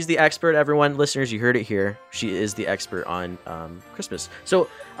 See, she's the expert, everyone. Listeners, you heard it here. She is the expert on Christmas. So,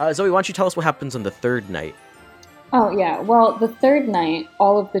 Zoe, why don't you tell us what happens on the third night? Oh, yeah. Well, the third night,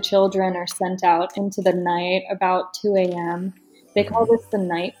 all of the children are sent out into the night about 2 a.m. They call this the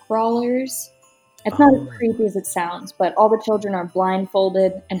night crawlers. It's not as creepy as it sounds, but all the children are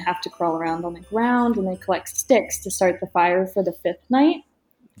blindfolded and have to crawl around on the ground, and they collect sticks to start the fire for the fifth night.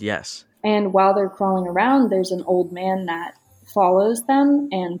 Yes. And while they're crawling around, there's an old man that follows them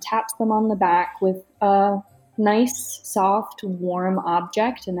and taps them on the back with a nice, soft, warm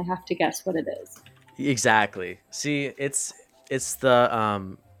object, and they have to guess what it is. Exactly. See, it's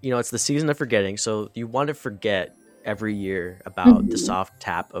the it's the season of forgetting, so you want to forget every year about the soft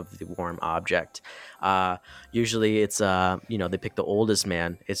tap of the warm object. Usually it's they pick the oldest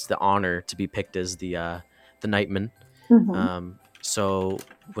man. It's the honor to be picked as the nightman. So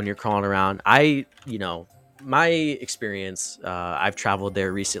when you're crawling around, my experience, I've traveled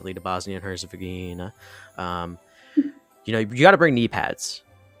there recently to Bosnia and Herzegovina. You got to bring knee pads.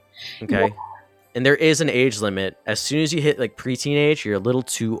 Okay. Yeah. And there is an age limit. As soon as you hit like pre-teenage, you're a little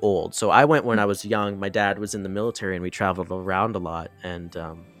too old. So I went when I was young. My dad was in the military and we traveled around a lot. And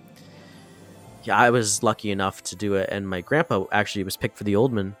I was lucky enough to do it. And my grandpa actually was picked for the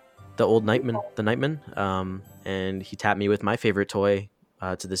old nightman. And he tapped me with my favorite toy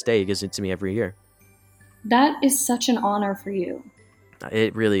to this day. He gives it to me every year. That is such an honor for you.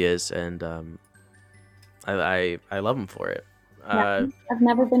 It really is. And I love him for it. I've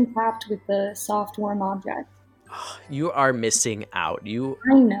never been tapped with the soft, warm object. You are missing out.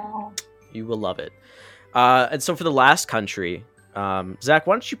 I know. You will love it. And so for the last country, Zach,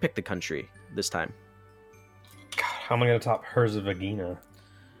 why don't you pick the country this time? God, how am I going to top Herzegovina?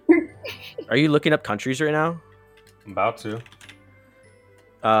 Are you looking up countries right now? I'm about to.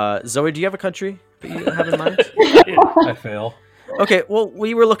 Zoe, do you have a country that you have in mind? I fail. Okay, well,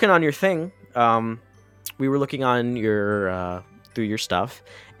 we were looking on your thing. We were looking on your through your stuff,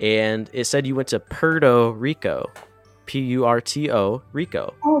 and it said you went to Puerto Rico, Purto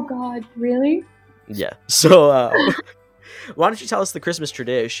Rico. Oh God, really? Yeah. So, why don't you tell us the Christmas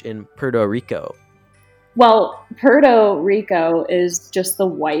tradition in Puerto Rico? Well, Puerto Rico is just the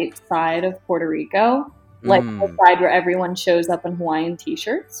white side of Puerto Rico, like the side where everyone shows up in Hawaiian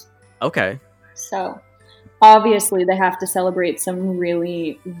t-shirts. Okay. So, obviously, they have to celebrate some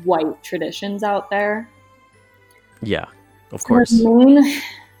really white traditions out there. Yeah, of course.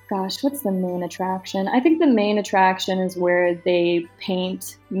 What's the main attraction? I think the main attraction is where they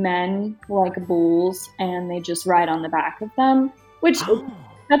paint men like bulls and they just ride on the back of them, which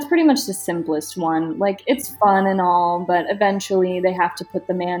that's pretty much the simplest one. Like, it's fun and all, but eventually they have to put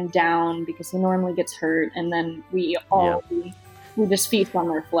the man down because he normally gets hurt, and then we just feast on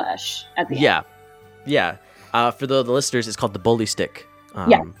their flesh at the end. Yeah. For the listeners, it's called the bully stick.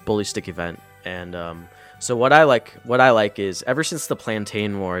 Bully stick event. And so what I like is, ever since the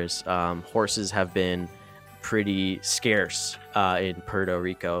Plantain Wars, horses have been pretty scarce in Puerto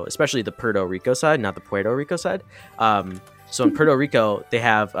Rico, especially the Puerto Rico side, not the Puerto Rico side. So in Puerto Rico, they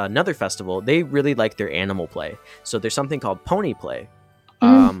have another festival. They really like their animal play. So there's something called pony play,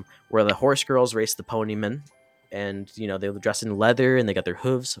 where the horse girls race the ponymen, and they dress in leather and they got their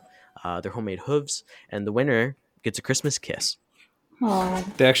hooves, their homemade hooves, and the winner gets a Christmas kiss.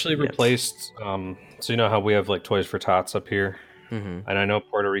 Aww. They actually replaced, so you know how we have like Toys for Tots up here? And I know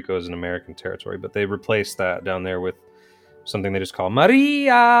Puerto Rico is an American territory, but they replaced that down there with something they just call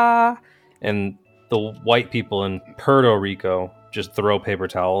Maria. And the white people in Puerto Rico just throw paper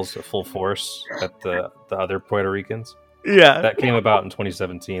towels at full force at the other Puerto Ricans. Yeah. That came about in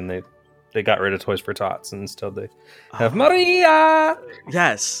 2017. They got rid of Toys for Tots, and instead they have Maria.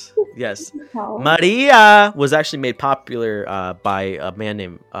 Yes. Maria was actually made popular by a man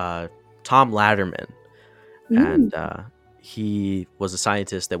named Tom Latterman. And he was a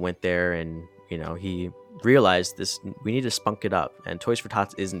scientist that went there, and he realized this. We need to spunk it up, and Toys for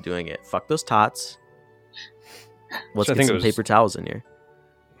Tots isn't doing it. Fuck those tots. Let's get some paper towels in here.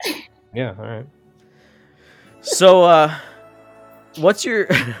 Yeah, all right. So, what's your?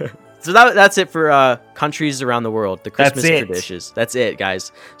 So that's it for countries around the world. The Christmas traditions. That's it,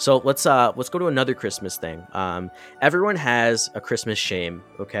 guys. So let's go to another Christmas thing. Everyone has a Christmas shame,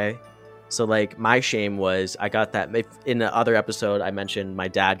 okay? So like my shame was, I got that in the other episode. I mentioned my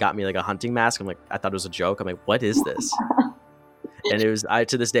dad got me like a hunting mask. I'm like, I thought it was a joke. I'm like, what is this? And it was,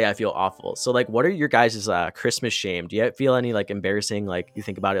 to this day I feel awful. So like, what are your guys' Christmas shame? Do you feel any like embarrassing? Like you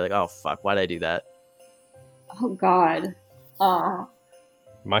think about it, like, oh fuck, why did I do that? Oh God.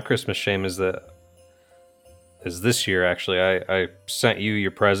 My Christmas shame is this year actually. I sent you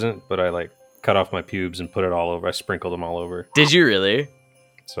your present, but I like cut off my pubes and put it all over. I sprinkled them all over. Did you really?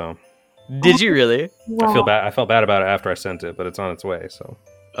 So Did you really? I feel bad. I felt bad about it after I sent it, but it's on its way. So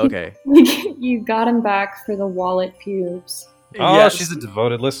Okay. You got him back for the wallet pubes. oh, Yes. she's a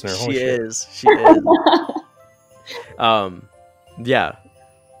devoted listener. Holy She shit. is. She is. Yeah.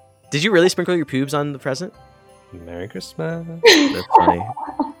 Did you really sprinkle your pubes on the present? Merry Christmas. That's funny.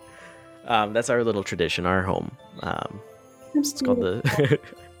 That's our little tradition, our home. It's called the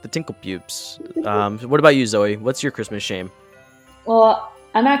the tinkle pubes. What about you, Zoe? What's your Christmas shame? Well,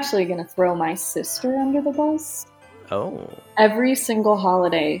 I'm actually going to throw my sister under the bus. Oh. Every single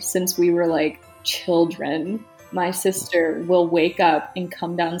holiday since we were like children, my sister will wake up and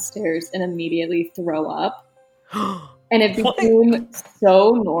come downstairs and immediately throw up. And it became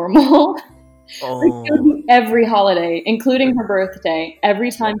so normal. Oh. It would be every holiday, including her birthday.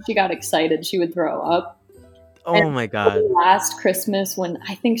 Every time she got excited, she would throw up. Oh my god. Last Christmas, when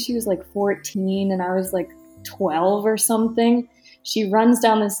I think she was like 14 and I was like 12 or something, she runs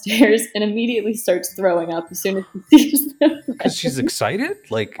down the stairs and immediately starts throwing up as soon as she sees them. Because she's excited?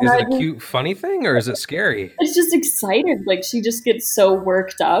 Like, is it a cute, funny thing, or is it scary? It's just excited. Like, she just gets so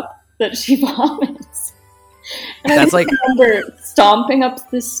worked up that she vomits. And That's I like- remember stomping up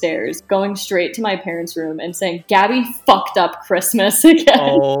the stairs, going straight to my parents' room and saying, Gabby fucked up Christmas again.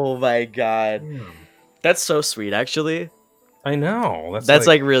 Oh my god. That's so sweet, actually. I know. That's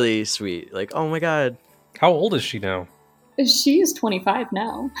like really sweet. Like, oh my god. How old is she now? She is 25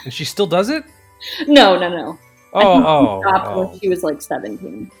 now. And she still does it? No. Oh, Stopped when she was like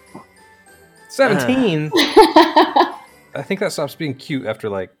 17. 17? I think that stops being cute after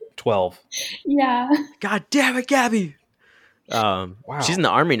like 12. Yeah. God damn it, Gabby. Wow. She's in the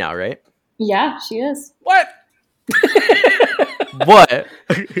army now, right? Yeah, she is. What? What?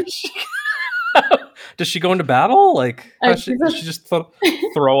 Does she go into battle? Like, does she just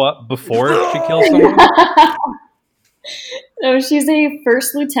throw up before she kills someone? No, she's a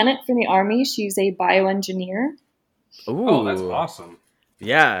first lieutenant for the Army. She's a bioengineer. Ooh. Oh, that's awesome.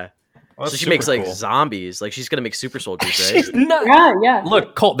 Yeah. Well, So that's she makes super like cool. zombies. Like she's gonna make super soldiers, right? Yeah.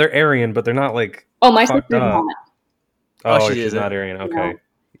 Look, Colt, they're Aryan, but they're not like. Oh, my fucked sister's up. not. Oh, she she's isn't. not Aryan. Okay.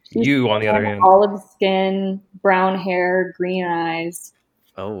 No. You, on the other hand. Olive skin, brown hair, green eyes.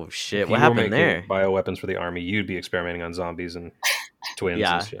 Oh shit! If What you were happened making there? bioweapons for the army, you'd be experimenting on zombies and twins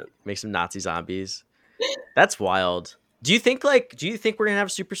Yeah. and shit. Make some Nazi zombies. That's wild. Do you think we're gonna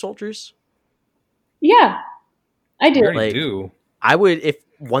have super soldiers? Yeah, I We do. already Like- do. I would if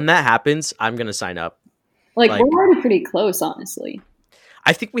when that happens, I'm gonna sign up. Like, like- we're already pretty close, honestly.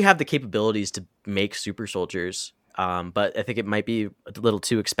 I think we have the capabilities to make super soldiers. But I think it might be a little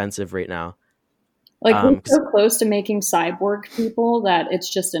too expensive right now. Like, we're 'cause- so close to making cyborg people that it's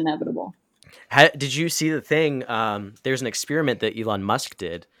just inevitable. Did you see the thing? There's an experiment that Elon Musk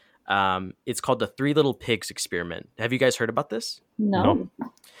did. It's called the Three Little Pigs experiment. Have you guys heard about this? No.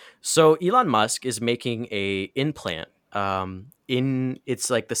 So Elon Musk is making a implant. It's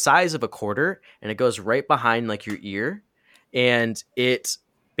like the size of a quarter, and it goes right behind like your ear, and it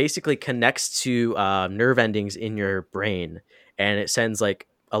basically connects to nerve endings in your brain, and it sends like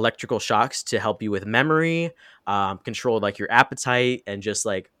electrical shocks to help you with memory, control like your appetite, and just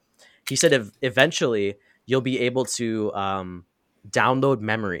like he said, eventually you'll be able to download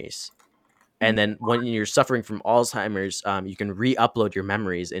memories. And then when you're suffering from Alzheimer's, you can re-upload your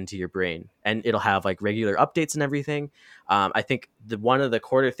memories into your brain, and it'll have like regular updates and everything. I think one of the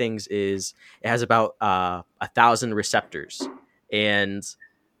quarter things is it has about 1,000 receptors, and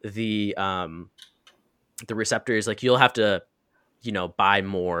the receptors, like you'll have to, buy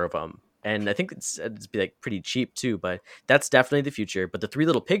more of them. And I think it's be like pretty cheap too, but that's definitely the future. But the Three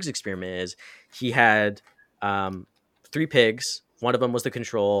Little Pigs experiment is he had 3 pigs. One of them was the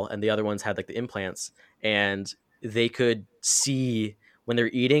control, and the other ones had like the implants, and they could see when they're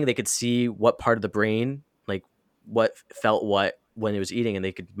eating. They could see what part of the brain, like what felt what when it was eating, and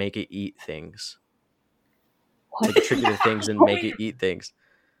they could make it eat things. They could trigger the things and make it eat things.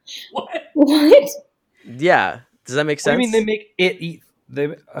 What? Yeah, does that make What sense? do you mean they make it eat?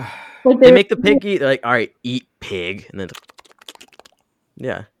 Like, They make the pig eat. They're like, all right, eat pig, and then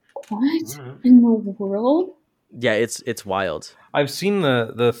yeah, What in the world? yeah, it's wild. I've seen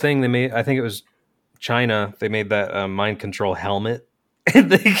the thing they made. I think it was China. They made that mind control helmet. And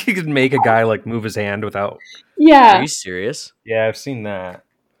they could make a guy like move his hand without. Are Yeah. you serious? Yeah, I've seen that.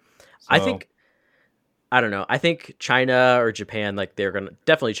 I So- think I don't know. I think China or Japan, like they're gonna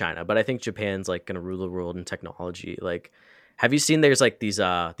definitely China, but I think Japan's like gonna rule the world in technology. Like, have you seen? There's like these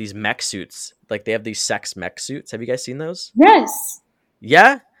mech suits. Like they have these sex mech suits. Have you guys seen those? Yes.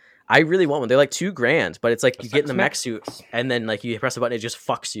 Yeah, I really want one. They're like $2,000, but it's like you get in the mech Sex suit and then like you press a button, it just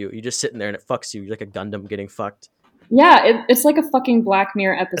fucks you. You're just sitting there and it fucks you. You're like a Gundam getting fucked. Yeah, it's like a fucking Black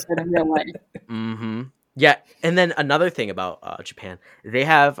Mirror episode in real life. Mm-hmm. Yeah, and then another thing about Japan, they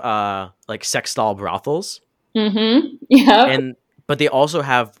have like sex doll brothels. Mm-hmm. Yeah. But they also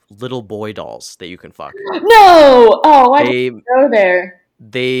have little boy dolls that you can fuck. No! Oh, why did you go there?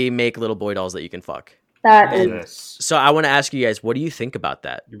 They make little boy dolls that you can fuck. That is. So I want to ask you guys, what do you think about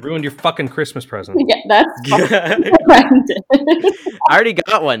that? You ruined your fucking Christmas present. Yeah, that's horrendous. I already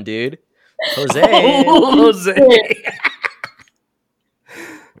got one, dude. Jose. Jose.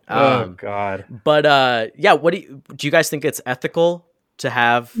 Oh God. But yeah, what do you guys think it's ethical to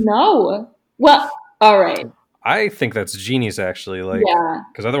have? No. Well, all right. I think that's genius, actually. Like, yeah,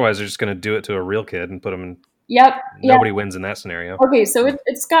 because otherwise they're just going to do it to a real kid and put them in. Yep. Nobody wins in that scenario. Okay, so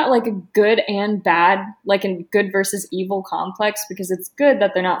it's got like a good and bad, like a good versus evil complex, because it's good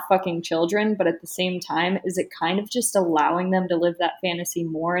that they're not fucking children, but at the same time, is it kind of just allowing them to live that fantasy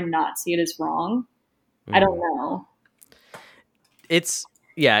more and not see it as wrong? I don't know. It's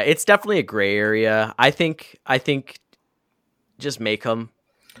definitely a gray area. I think just make them.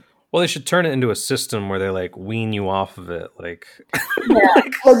 Well, they should turn it into a system where they like wean you off of it, like. Yeah,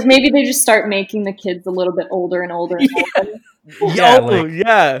 like maybe they just start making the kids a little bit older and older and older.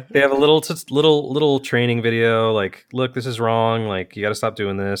 Yeah, They have a little training video. Like, look, this is wrong. Like, you got to stop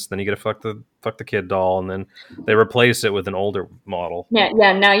doing this. Then you got to fuck the kid doll, and then they replace it with an older model. Yeah.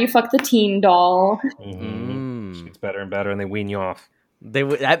 Now you fuck the teen doll. Mm-hmm. She gets better and better, and they wean you off.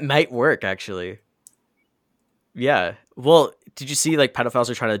 That might work, actually. Yeah. Well, did you see like pedophiles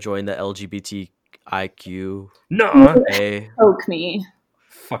are trying to join the LGBTIQ? No. Poke me.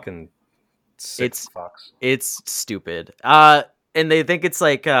 Fucking sick fucks. It's stupid. And they think it's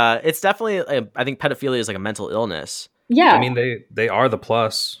like it's definitely I think pedophilia is like a mental illness. Yeah. I mean they are the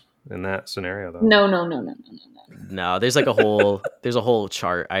plus in that scenario though. No, there's like a whole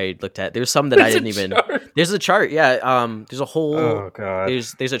chart I looked at. There's some that I didn't even. There's a chart, yeah. There's a whole. Oh God.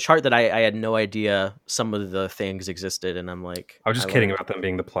 There's a chart that I had no idea some of the things existed, and I'm like. I was just kidding about them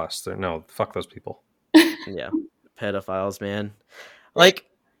being the plus. No, fuck those people. Yeah, pedophiles, man. Like,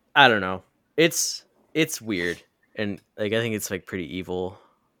 I don't know. It's weird, and like I think it's like pretty evil.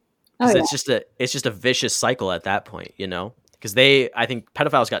 Because it's just a vicious cycle at that point, you know. Because I think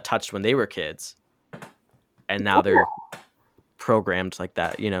pedophiles got touched when they were kids. And now they're programmed like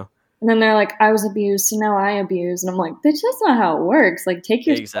that, you know? And then they're like, I was abused, so now I abuse. And I'm like, bitch, that's not how it works. Like, take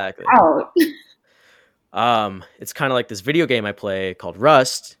yourself out. It's kind of like this video game I play called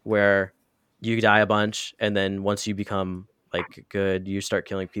Rust, where you die a bunch, and then once you become, like, good, you start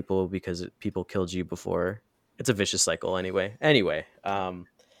killing people because people killed you before. It's a vicious cycle anyway. Yeah,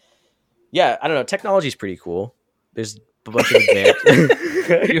 I don't know. Technology's pretty cool. There's a bunch of advanced...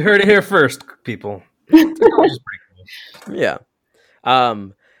 You heard it here first, people. Technology's pretty cool. Yeah.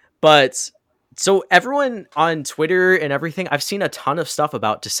 But so everyone on Twitter and everything, I've seen a ton of stuff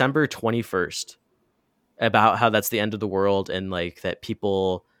about December 21st, about how that's the end of the world and like that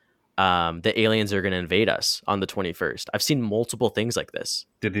people, the aliens are going to invade us on the 21st. I've seen multiple things like this.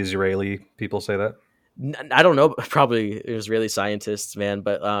 Did the Israeli people say that? I don't know. Probably Israeli scientists, man.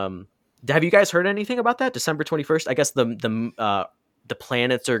 But have you guys heard anything about that? December 21st? I guess the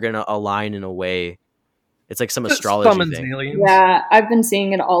planets are going to align in a way. It's like some astrology thing. Aliens. Yeah, I've been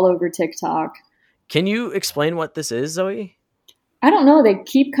seeing it all over TikTok. Can you explain what this is, Zoe? I don't know. They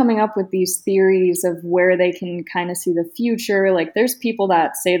keep coming up with these theories of where they can kind of see the future. Like, there's people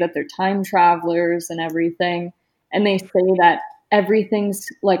that say that they're time travelers and everything. And they say that everything's,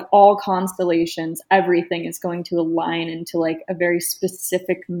 like, all constellations, everything is going to align into, like, a very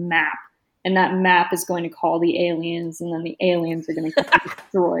specific map. And that map is going to call the aliens, and then the aliens are going to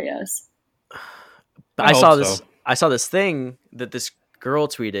destroy us. I saw this thing that this girl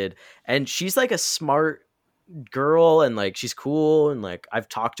tweeted, and she's like a smart girl, and like she's cool, and like I've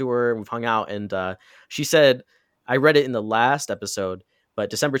talked to her, we've hung out, and she said, I read it in the last episode, but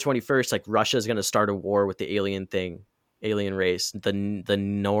December 21st, like Russia is going to start a war with the alien race, the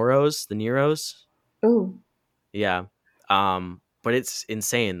Neros. Ooh. Yeah. But it's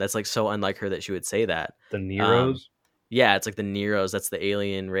insane. That's like so unlike her that she would say that. The Neros? Yeah, it's like the Neros. That's the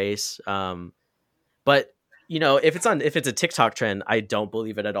alien race. But you know, if it's a TikTok trend, I don't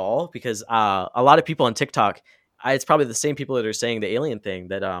believe it at all, because a lot of people on TikTok, it's probably the same people that are saying the alien thing,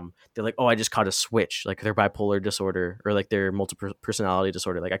 that they're like, oh, I just caught a switch, like their bipolar disorder or like their multiple personality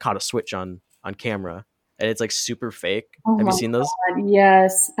disorder. Like I caught a switch on camera, and it's like super fake. Oh, have you seen those? God,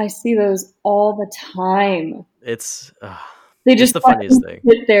 yes, I see those all the time. It's they just the funniest thing.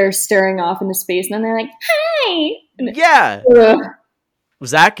 Sit there staring off into space, and then they're like, "Hi." Yeah.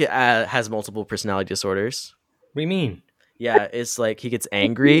 Zach has multiple personality disorders. What do you mean? Yeah, it's like he gets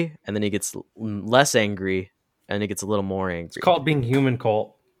angry and then he gets less angry and he gets a little more angry. It's called being human,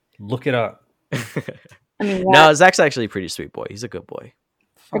 Colt. Look it up. I mean, No, Zach's actually a pretty sweet boy. He's a good boy.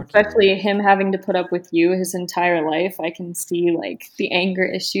 especially him having to put up with you his entire life. I can see like the anger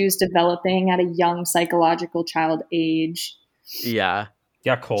issues developing at a young psychological child age. Yeah.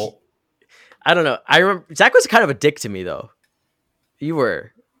 Yeah, Colt. I don't know. I remember Zach was kind of a dick to me though. You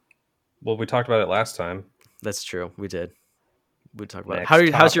were. Well, we talked about it last time. That's true. We did. We talked about Next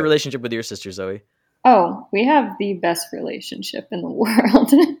it. How's topic. your relationship with your sister, Zoe? Oh, we have the best relationship in the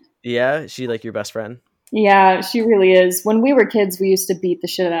world. Yeah, is she like your best friend? Yeah, she really is. When we were kids, we used to beat the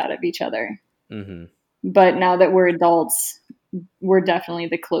shit out of each other. Mm-hmm. But now that we're adults, we're definitely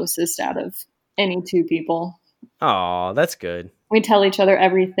the closest out of any two people. Oh, that's good. We tell each other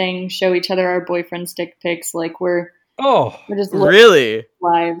everything, show each other our boyfriend's dick pics, like we're just living Really?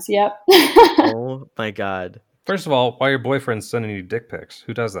 lives. Yep. Oh my god. First of all, why are your boyfriends sending you dick pics?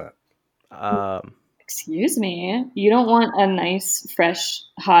 Who does that? Excuse me. You don't want a nice, fresh,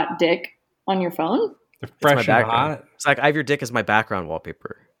 hot dick on your phone? They're It's my fresh and background. hot. It's like I have your dick as my background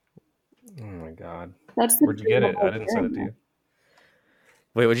wallpaper. Oh my god. That's the Where'd you get it? I didn't send it to you.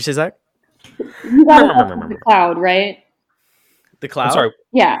 Wait, what'd you say, Zach? You got it up in the cloud, right? The cloud? I'm sorry.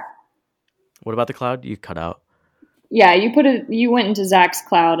 Yeah. What about the cloud? You cut out. Yeah, you went into Zach's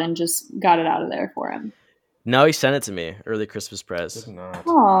cloud and just got it out of there for him. No, he sent it to me. Early Christmas press. It's not.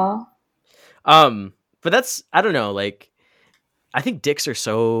 Aw. But that's I don't know, like I think dicks are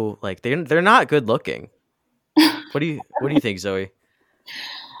so like they're not good looking. What do you think, Zoe?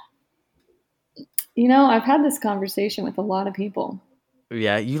 You know, I've had this conversation with a lot of people.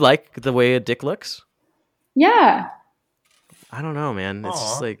 Yeah, you like the way a dick looks? Yeah. I don't know, man. It's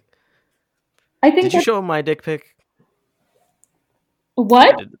just like I think did you show him my dick pic?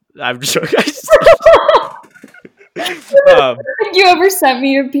 What? I'm just joking. Have you ever sent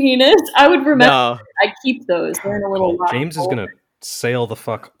me your penis? I would remember. No. I keep those. They're in a little Colt, James is gonna sail the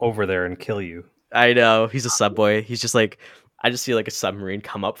fuck over there and kill you. I know. He's a subboy. He's just like I just feel like a submarine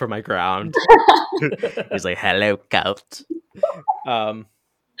come up from my ground. He's like, "Hello, Colt."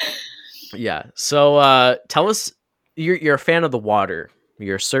 Yeah. So tell us you're a fan of the water.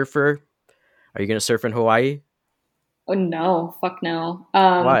 You're a surfer. Are you gonna surf in Hawaii? Oh no, fuck no.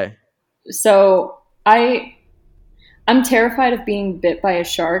 Why? So I'm terrified of being bit by a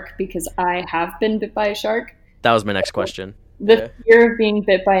shark because I have been bit by a shark. That was my next question. The fear of being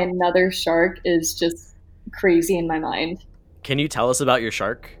bit by another shark is just crazy in my mind. Can you tell us about your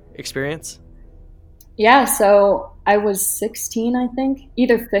shark experience? Yeah, so I was 16, I think,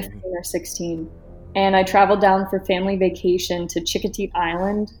 either 15 or 16. And I traveled down for family vacation to Chickatee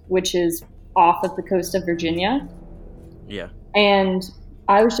Island, which is off of the coast of Virginia. Yeah. And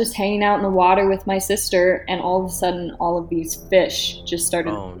I was just hanging out in the water with my sister, and all of a sudden, all of these fish just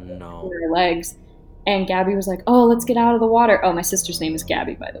started on their legs. And Gabby was like, "Oh, let's get out of the water." Oh, my sister's name is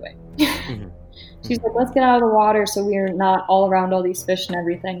Gabby, by the way. She's like, "Let's get out of the water so we're not all around all these fish and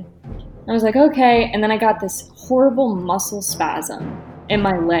everything." I was like, "Okay." And then I got this horrible muscle spasm in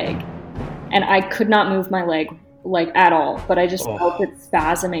my leg, and I could not move my leg like at all, but I just felt it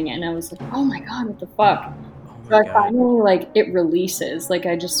spasming, and I was like, "Oh my god, what the fuck?" So I finally, like, it releases. Like,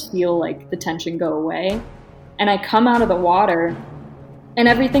 I just feel, like, the tension go away. And I come out of the water, and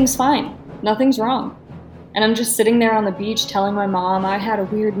everything's fine. Nothing's wrong. And I'm just sitting there on the beach telling my mom I had a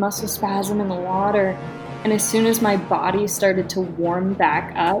weird muscle spasm in the water. And as soon as my body started to warm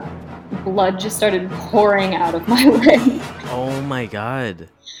back up, blood just started pouring out of my leg. Oh, my God.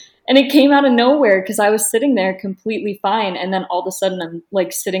 And it came out of nowhere because I was sitting there completely fine. And then all of a sudden I'm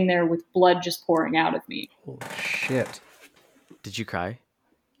like sitting there with blood just pouring out of me. Holy shit. Did you cry?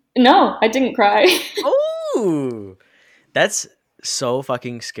 No, I didn't cry. Oh, that's so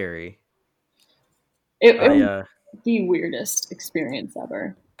fucking scary. It was the weirdest experience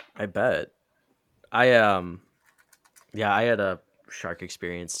ever. I bet. I had a shark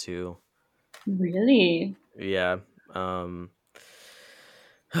experience too. Really? Yeah.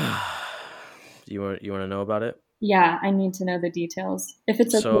 You want to know about it? Yeah, I need to know the details. If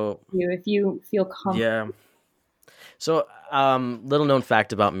it's okay with you, if you feel comfortable. Yeah. So, little known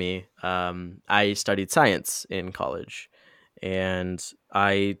fact about me, I studied science in college, and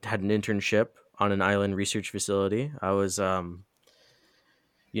I had an internship on an island research facility. I was, the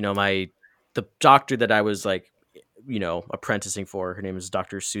doctor that I was apprenticing for, her name is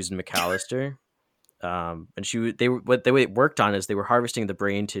Dr. Susan McAllister. And what they worked on is they were harvesting the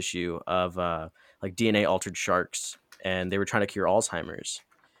brain tissue of like DNA altered sharks, and they were trying to cure Alzheimer's.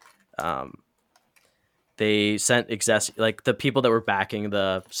 they sent like the people that were backing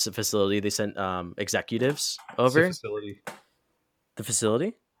the facility. They sent executives over Facility. the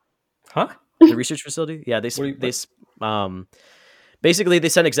facility, Huh? the research facility. Yeah, What? basically they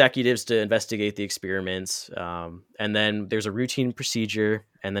sent executives to investigate the experiments, and then there's a routine procedure,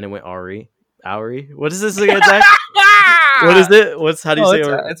 and then it went Auri. What is this again, Zach? What is it? How do you say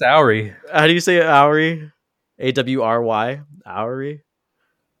it? It's Auri. How do you say it? Auri? AWRY? Auri?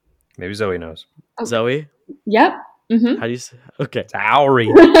 Maybe Zoe knows. Okay. Zoe? Yep. Mm-hmm. How do you say? Okay. It's Auri.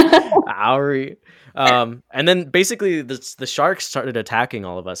 Auri. And then basically the sharks started attacking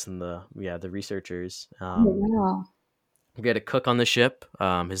all of us and the researchers. Wow. We had a cook on the ship.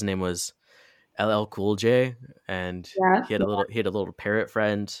 His name was LL Cool J, and he had a little parrot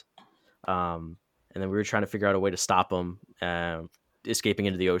friend. And then we were trying to figure out a way to stop him escaping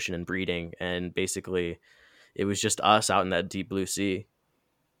into the ocean and breeding. And basically, it was just us out in that deep blue sea.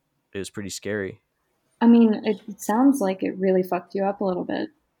 It was pretty scary. I mean, it sounds like it really fucked you up a little bit.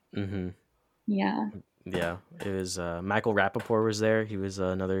 Mm-hmm. Yeah. Yeah, it was Michael Rappaport was there. He was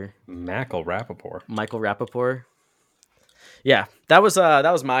another Michael Rappaport. Yeah, that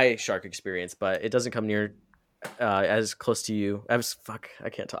was my shark experience, but it doesn't come near as close to you. I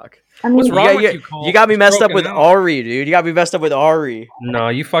can't talk. I mean, What's wrong with you, Colt? You got me messed up with out. Ari, dude. You got me messed up with Ari. No,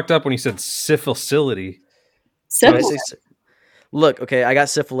 you fucked up when you said syphility. syphilis. Look, okay, I got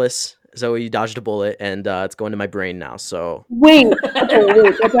syphilis. Zoe, you dodged a bullet, and it's going to my brain now. So Wait,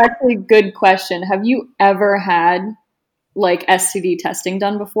 that's actually a good question. Have you ever had like STD testing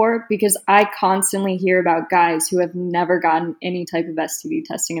done before? Because I constantly hear about guys who have never gotten any type of STD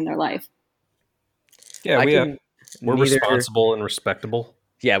testing in their life. Yeah, we're responsible and respectable.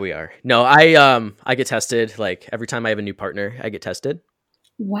 Yeah, we are. No, I get tested like every time I have a new partner. I get tested.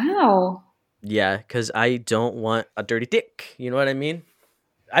 Wow. Yeah, because I don't want a dirty dick. You know what I mean?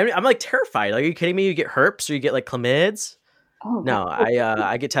 I'm like terrified. Like, are you kidding me? You get herpes or you get like chlamyds? Oh No,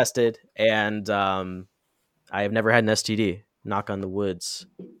 I get tested, and I have never had an STD. Knock on the woods.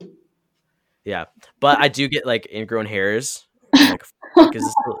 Yeah, but I do get like ingrown hairs. I'm like, fuck, is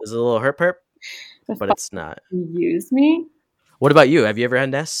it a little herp? But it's not. You use me? What about you? Have you ever had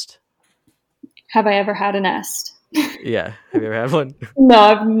a nest? Have I ever had a nest? Yeah. Have you ever had one? No,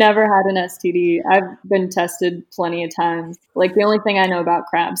 I've never had an STD. I've been tested plenty of times. Like, the only thing I know about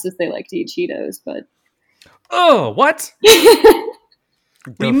crabs is they like to eat Cheetos, but... Oh, what?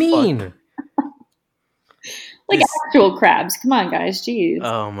 What do you mean? Like actual crabs. Come on, guys. Jeez.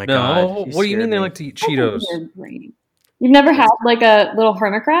 Oh my god. No, what do you mean they like to eat Cheetos? You've never had like a little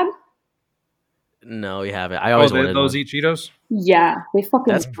hermit crab? No, you haven't. I always wanted those one. eat Cheetos? Yeah, they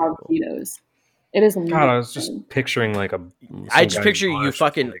fucking That's love cool. Cheetos. It is amazing. God, I was just picturing like I just picture you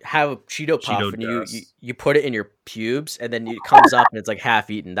fucking have a Cheeto puff and you put it in your pubes and then it comes up and it's like half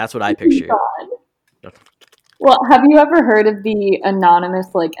eaten. That's what I picture. God. Well, have you ever heard of the anonymous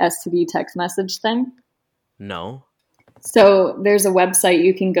like STD text message thing? No. So there's a website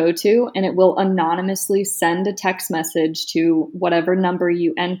you can go to and it will anonymously send a text message to whatever number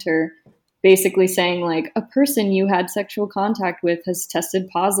you enter, basically saying like a person you had sexual contact with has tested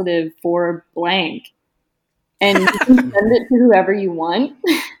positive for blank. And you can send it to whoever you want.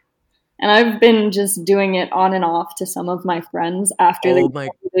 And I've been just doing it on and off to some of my friends after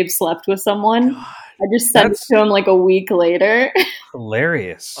they've slept with someone. God. I just sent it to them like a week later.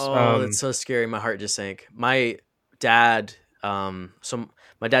 Hilarious. Oh, that's so scary. My heart just sank. My dad, my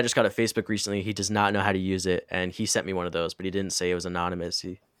dad just got a Facebook recently. He does not know how to use it, and he sent me one of those, but he didn't say it was anonymous.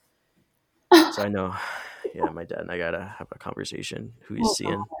 So I know, yeah, my dad and I gotta have a conversation. Who he's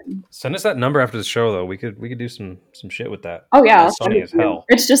seeing? Send us that number after the show, though. We could do some shit with that. Oh yeah, that's funny as hell.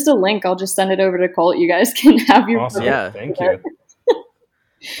 It's just a link. I'll just send it over to Colt. You guys can have your awesome. Yeah, thank you.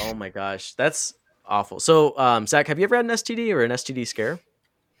 Oh my gosh, that's awful. So, Zach, have you ever had an STD or an STD scare?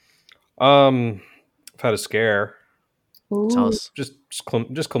 I've had a scare. Ooh. Tell us. Just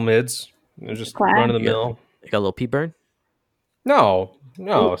chlamyds. Just Class. run of the mill. You got a little pee burn? No.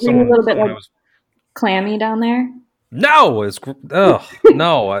 Someone, a little bit like clammy down there. No, it's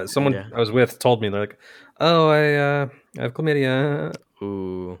no. Someone Yeah. I was with told me, they're like, "Oh, I have chlamydia."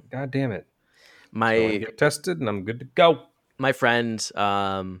 Ooh, god damn it! So I get tested and I'm good to go. My friend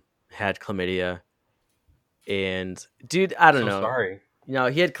had chlamydia, and dude, I don't know. Sorry. You know,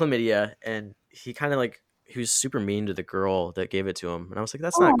 he had chlamydia, and he kind of like he was super mean to the girl that gave it to him, and I was like,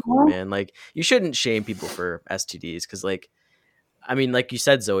 that's not cool, man. Like, you shouldn't shame people for STDs because, like, I mean, like you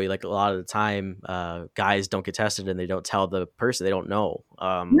said, Zoe, like a lot of the time, guys don't get tested and they don't tell the person, they don't know.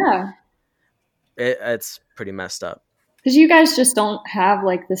 Yeah, it's pretty messed up. Because you guys just don't have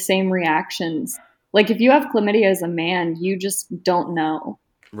like the same reactions. Like if you have chlamydia as a man, you just don't know.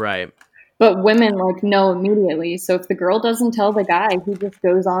 Right. But women like know immediately. So if the girl doesn't tell the guy, he just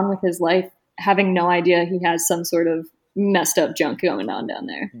goes on with his life having no idea he has some sort of messed up junk going on down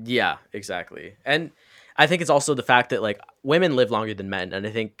there. Yeah, exactly. And I think it's also the fact that like women live longer than men, and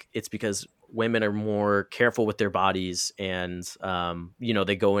I think it's because women are more careful with their bodies, and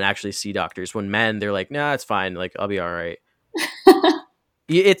they go and actually see doctors. When men, they're like, nah, it's fine, like I'll be all right.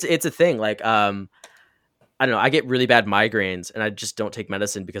 It's a thing. Like I don't know, I get really bad migraines and I just don't take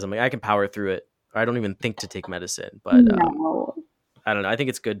medicine because I'm like, I can power through it, or I don't even think to take medicine. But No. I don't know, I think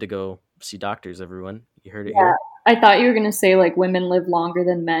it's good to go see doctors. Everyone, you heard it Yeah. here. I thought you were going to say like women live longer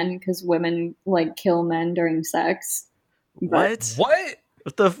than men because women like kill men during sex. But What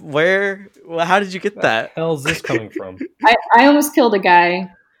the where well, how did you get that? Hell's this coming from? I almost killed a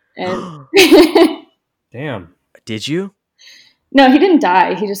guy. And Damn. Did you? no, he didn't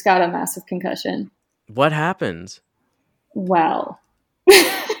die. He just got a massive concussion. What happened? Well,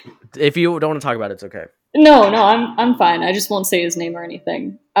 If you don't want to talk about it, it's okay. no, I'm fine. I just won't say his name or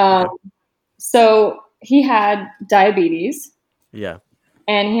anything. Okay. So he had diabetes, Yeah.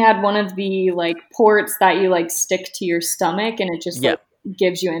 and he had one of the like ports that you like stick to your stomach, and it just like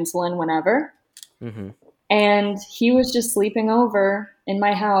gives you insulin whenever. Mm-hmm. And he was just sleeping over in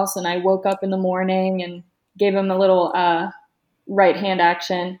my house, and I woke up in the morning and gave him a little right hand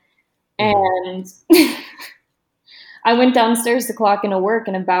action, and I went downstairs to clock into work,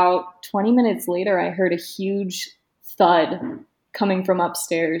 and about 20 minutes later, I heard a huge thud coming from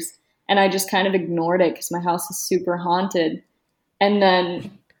upstairs, and I just kind of ignored it because my house is super haunted. And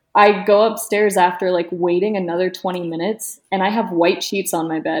then I go upstairs after like waiting another 20 minutes, and I have white sheets on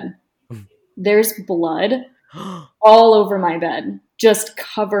my bed. There's blood all over my bed, just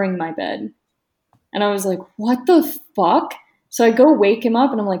covering my bed. And I was like, what the fuck? So I go wake him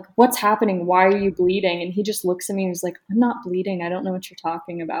up and I'm like, what's happening? Why are you bleeding? And he just looks at me and he's like, I'm not bleeding. I don't know what you're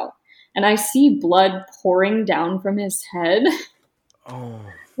talking about. And I see blood pouring down from his head. Oh.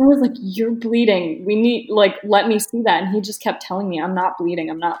 I was like, you're bleeding. We need, like, let me see that. And he just kept telling me, I'm not bleeding.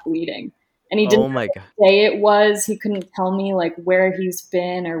 I'm not bleeding. And he didn't say it was. He couldn't tell me, like, where he's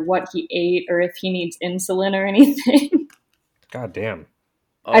been or what he ate or if he needs insulin or anything. God damn.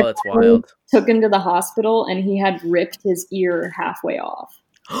 Oh, that's wild. Took him to the hospital, and he had ripped his ear halfway off.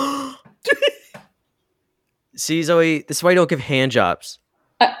 See, Zoe, this is why you don't give hand jobs.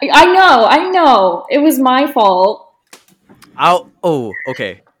 I know. It was my fault.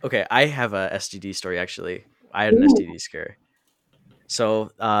 Okay. I have a STD story, actually. I had an STD scare.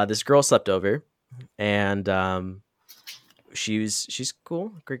 So this girl slept over, and she's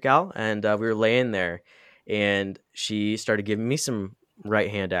cool, great gal, and we were laying there, and she started giving me some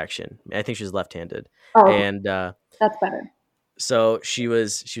right hand action. I think she was left-handed. Oh, and that's better. So she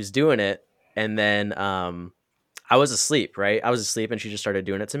was doing it, and then I was asleep, right? I was asleep, and she just started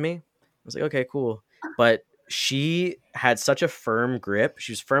doing it to me. I was like, okay, cool. But she had such a firm grip.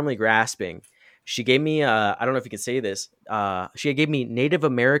 She was firmly grasping. She gave me, I don't know if you can say this, she gave me Native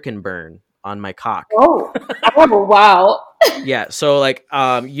American burn on my cock. Oh wow. Yeah, so like,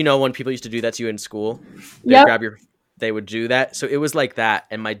 when people used to do that to you in school, they would do that. So it was like that,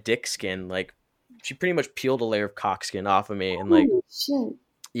 and my dick skin, like, she pretty much peeled a layer of cock skin off of me, and like, holy shit.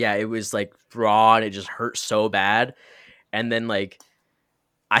 Yeah, it was like raw, and it just hurt so bad. And then like,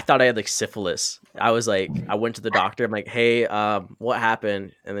 I thought I had like syphilis. I went to the doctor. I'm like, hey, what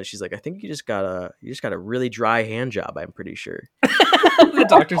happened? And then she's like, I think you just got a really dry hand job. I'm pretty sure. The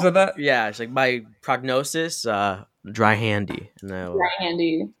doctor said that? Yeah, it's like my prognosis, dry handy. Dry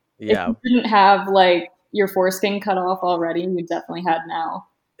handy. Yeah. If you didn't have like your foreskin cut off already, you definitely had now.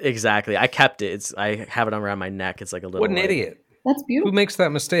 Exactly. I kept it. I have it around my neck. It's like a little. What an idiot. That's beautiful. Who makes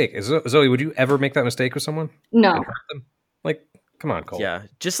that mistake? Zoe, would you ever make that mistake with someone? No. And hurt them? Like, come on, Colt. Yeah,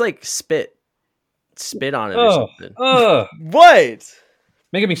 just like spit on it or something. What?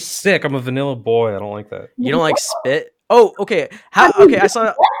 Making me sick. I'm a vanilla boy. I don't like that. You don't like spit? Oh, okay. Okay, I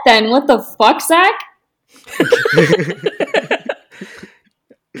saw. Then what the fuck, Zack?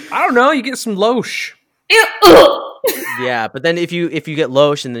 I don't know. You get some lotion. Yeah, but then if you get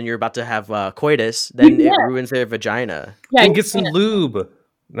lotion and then you're about to have coitus, then it ruins their vagina. Yeah, and get some lube.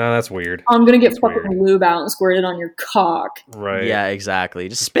 No, that's weird. I'm gonna get fucking lube out and squirt it on your cock. Right. Yeah, exactly.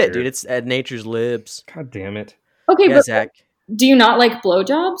 Just spit, dude. It's at nature's lips. God damn it. Okay, yeah, but Zack. Do you not like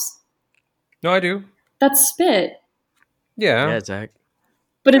blowjobs? No, I do. That's spit. Yeah, Zack.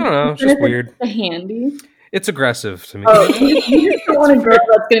 But I don't know. It's just weird. It's handy. It's aggressive to me. Oh, you just don't want a girl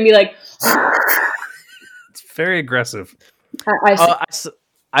that's gonna be like. It's very aggressive.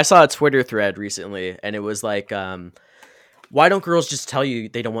 I saw a Twitter thread recently, and it was like, why don't girls just tell you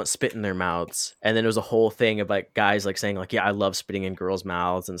they don't want spit in their mouths? And then there was a whole thing of like guys like saying like, yeah, I love spitting in girls'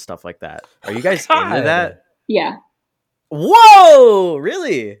 mouths and stuff like that. Are you guys into that? Yeah. Whoa,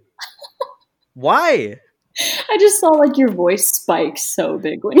 really? Why? I just saw like your voice spike so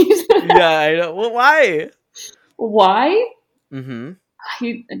big when you said that. Yeah, I know. Well, why? Why? Mm-hmm.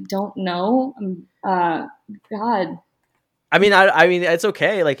 I don't know. God. I mean, it's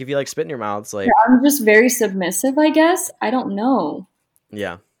okay. Like if you like spit in your mouths, like I'm just very submissive, I guess. I don't know.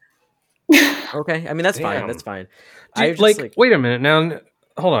 yeah. Okay. I mean, that's fine. Damn. That's fine. Do I you, just like, wait a minute now.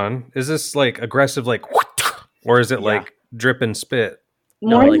 Hold on. Is this like aggressive, like, or is it Yeah. like drip and spit?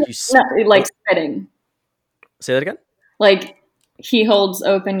 No, More like like spitting. say that again. Like he holds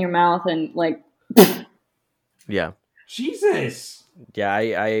open your mouth and like. Yeah. Jesus. Yeah.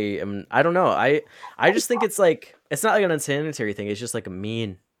 I don't know. I just think it's like it's not like an unsanitary thing. It's just like a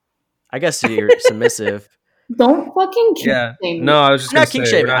mean. I guess you're submissive. Don't fucking kink Yeah. shame me. No, I was just I'm not gonna kink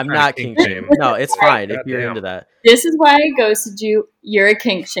say, shaming. we're I'm trying not to kink shaming. No, it's fine if you're Goddamn. into that. This is why I ghosted you. You're a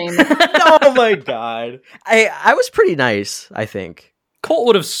kink shamer. Oh my god. I was pretty nice, I think. Colt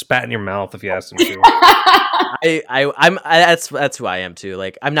would have spat in your mouth if you asked him to. That's who I am too.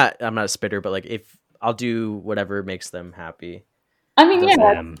 Like I'm not a spitter, but like if I'll do whatever makes them happy. I mean, yeah,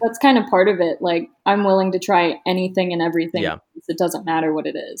 Damn. that's kind of part of it. Like, I'm willing to try anything and everything. Yeah. It doesn't matter what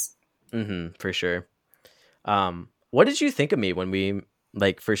it is. Mm-hmm, for sure. What did you think of me when we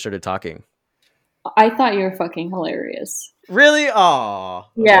like first started talking? I thought you were fucking hilarious. Really? Aw.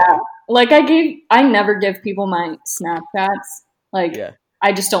 Yeah. Like, I never give people my Snapchats. Like, Yeah.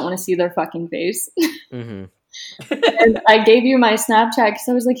 I just don't want to see their fucking face. Mm-hmm. And I gave you my Snapchat because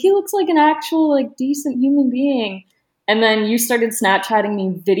I was like, he looks like an actual, like, decent human being. And then you started Snapchatting me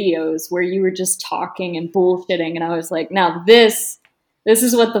videos where you were just talking and bullshitting. And I was like, now this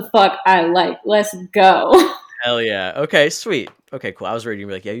is what the fuck I like. Let's go. Hell yeah. Okay, sweet. Okay, cool. I was ready to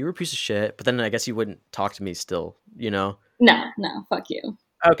be like, yeah, you were a piece of shit. But then I guess you wouldn't talk to me still, you know? No, fuck you.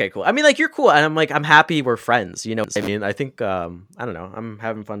 Okay, cool. I mean, like, you're cool. And I'm like, I'm happy we're friends. You know what I mean? I think, I don't know. I'm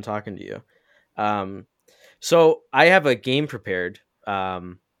having fun talking to you. So I have a game prepared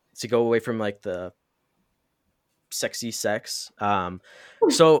to go away from like the sexy sex.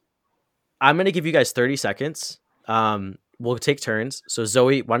 So I'm going to give you guys 30 seconds. We'll take turns. So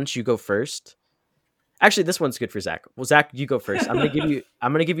Zoe, why don't you go first? Actually, this one's good for Zach. Well, Zach, you go first. I'm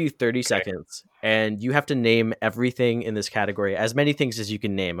gonna give you 30 seconds, and you have to name everything in this category, as many things as you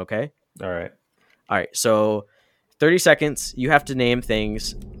can name. Okay. All right. So 30 seconds. You have to name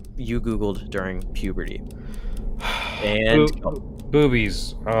things you Googled during puberty. And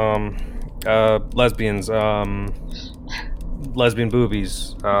Boobies. Lesbians. Lesbian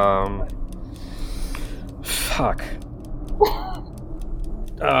boobies. Fuck.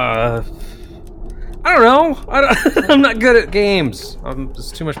 I don't know. I'm not good at games.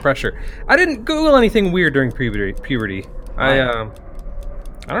 It's too much pressure. I didn't Google anything weird during puberty. I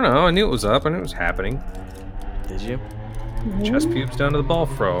don't know. I knew it was up. I knew it was happening. Did you? Chest pubes down to the ball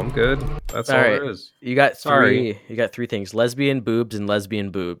fro. I'm good. That's all right. there is. You got Sorry. three. You got three things: lesbian boobs and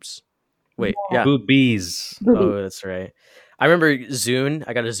lesbian boobs. Wait, yeah. Boobies. Oh, that's right. I remember Zune.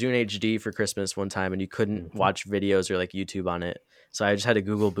 I got a Zune HD for Christmas one time, and you couldn't watch videos or like YouTube on it, so I just had to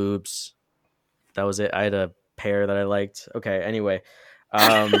Google boobs. That was it. I had a pair that I liked. Okay. Anyway,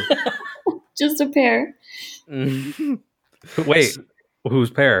 Just a pair. Wait,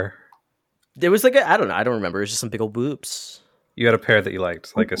 whose pair? it was like I don't know. I don't remember. It was just some big old boobs. You had a pair that you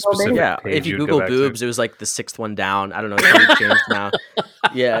liked, like a specific Yeah. page If you you'd go Google back to. boobs, it was like the sixth one down. I don't know. It's probably changed now.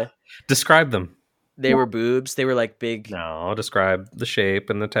 Yeah. Describe them. They were boobs. They were like big. No, describe the shape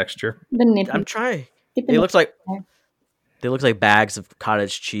and the texture. The nippy. I'm trying. Get the They looked like nippy. they looked like bags of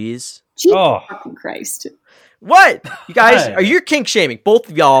cottage cheese. Jesus Oh. fucking Christ. What? You guys Hey. are you kink shaming? Both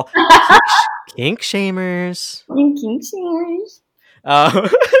of y'all kink shamers. Kink shamers.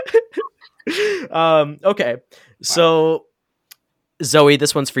 Okay. So Zoe,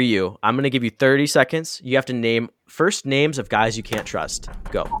 this one's for you. I'm gonna give you 30 seconds. You have to name first names of guys you can't trust.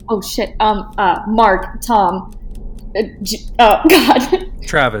 Go. Oh shit. Mark, Tom, oh god,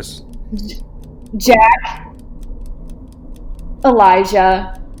 Travis. Jack,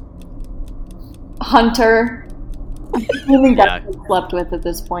 Elijah, Hunter. I'm assuming that's what I slept with at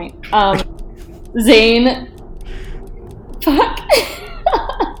this point. Zane. Fuck.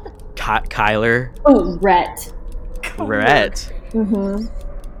 Kyler. Oh, Rhett. Rhett.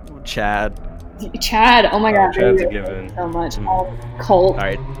 Mm-hmm. Chad. Chad. Oh my god. Chad's a thank you given. so much. Colt. All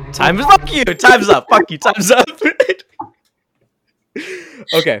right. Time's up. Fuck you. Time's up. Fuck you. Time's up.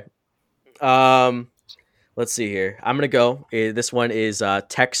 Okay. Let's see here. I'm gonna go. This one is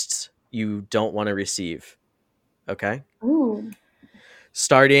texts you don't want to receive. Okay. Ooh.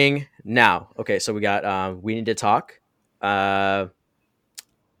 Starting now. Okay, so we got we need to talk. I'm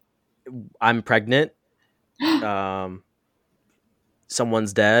pregnant.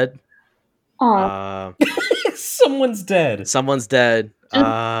 Someone's dead. Aw. Someone's dead. Someone's dead. You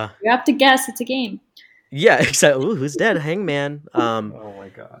have to guess. It's a game. Yeah, exactly. Ooh, who's dead? Hangman. Oh my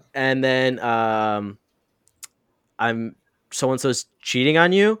god. And then I'm so and so's cheating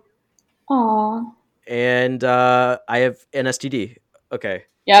on you, Aw. and I have an STD. Okay.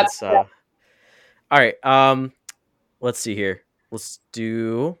 Yep. All right. Let's see here. Let's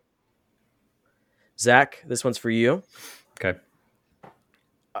do Zach. This one's for you. Okay.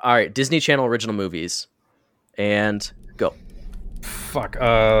 All right. Disney Channel original movies, and go. Fuck.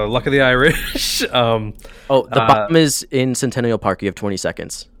 Luck of the Irish. Oh, the bottom is in Centennial Park. You have 20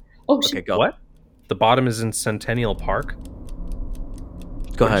 seconds. Oh, Okay, go. What? The bottom is in Centennial Park.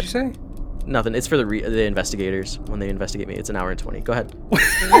 Go What ahead. did you say? Nothing. It's for the investigators when they investigate me. It's an hour and 20. Go ahead.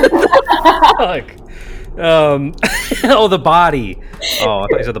 Fuck. Oh, the body. Oh, I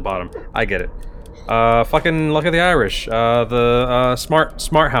thought you said the bottom. I get it. Fucking Luck of the Irish. The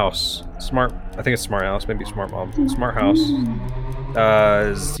Smart House. I think it's Smart House. Maybe Smart Mom. Smart House.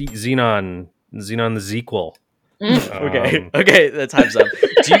 Xenon the sequel. Okay, that time's up.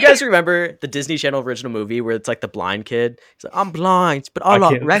 Do you guys remember the Disney Channel original movie where it's like the blind kid? He's like, I'm blind, but I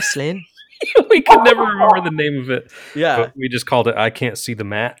like can't- wrestling. We could never remember the name of it. Yeah. But we just called it I Can't See the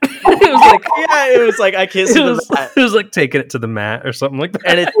Mat. It was like I can't see the mat. It was like taking it to the mat or something like that.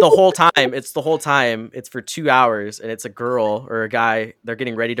 And it's the whole time. It's for 2 hours, and it's a girl or a guy. They're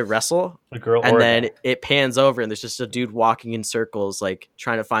getting ready to wrestle, A girl and or a then guy. it pans over, and there's just a dude walking in circles, like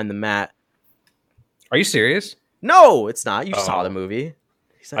trying to find the mat. Are you serious? No, it's not. You Oh. saw the movie.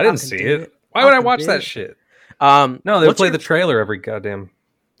 He's like, I didn't can see do it. Why would I can watch do that it. shit? No, No, they'll play the trailer every goddamn.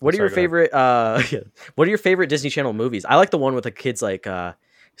 What are your Sorry, go ahead. favorite? What are your favorite Disney Channel movies? I like the one with the kids. Like,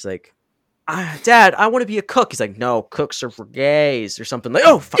 he's like, Dad, I want to be a cook. He's like, no, cooks are for gays or something. Like,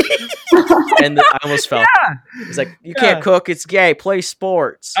 oh, fuck. And I almost fell. He's like, you can't cook. It's gay. Play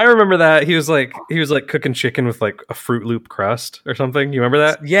sports. I remember that he was like cooking chicken with like a Fruit Loop crust or something. You remember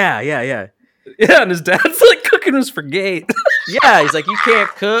that? Yeah. Yeah, and his dad's like cooking was for gay. Yeah, he's like, you can't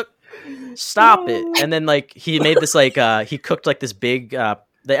cook. Stop it. And then like he made this like he cooked like this big.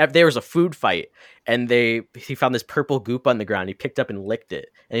 There was a food fight, and he found this purple goop on the ground. He picked up and licked it,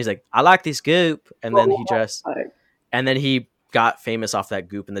 and he's like, I like this goop. And then he got famous off that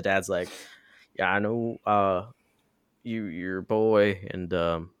goop. And the dad's like, yeah, I know, you're a boy, and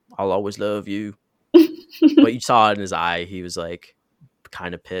I'll always love you. But you saw it in his eye. He was like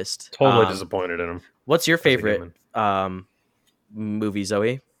kind of pissed. Totally disappointed in him. What's your favorite movie,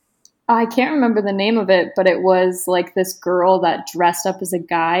 Zoe? I can't remember the name of it, but it was like this girl that dressed up as a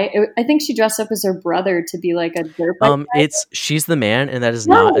guy. I think she dressed up as her brother to be like a dirt bike guy. It's She's the Man, and that is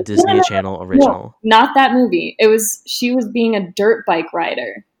not a Disney Channel original. No, not that movie. She was being a dirt bike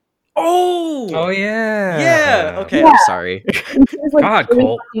rider. Oh yeah. Yeah. Okay. Yeah. I'm sorry. She was like God, really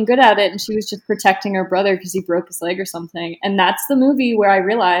Colt. fucking good at it, and she was just protecting her brother because he broke his leg or something. And that's the movie where I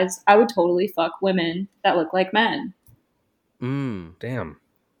realized I would totally fuck women that look like men. Damn.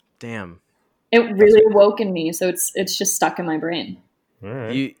 It really awoke in me, so it's just stuck in my brain. All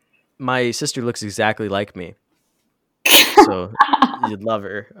right. My sister looks exactly like me, so you'd love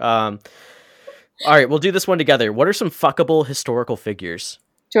her. All right, we'll do this one together. What are some fuckable historical figures?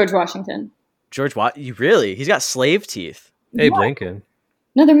 George Washington. George You really? He's got slave teeth. Abe Lincoln.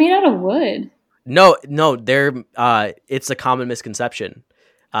 No, they're made out of wood. No, they're. It's a common misconception.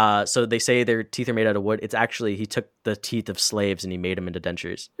 So they say their teeth are made out of wood. It's actually he took the teeth of slaves and he made them into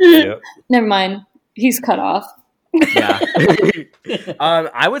dentures. Yep. Never mind. He's cut off. Yeah.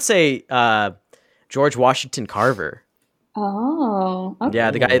 I would say George Washington Carver. Oh. Okay.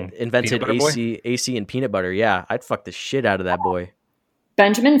 Yeah, the guy invented Peanut butter AC and peanut butter. Yeah, I'd fuck the shit out of that boy.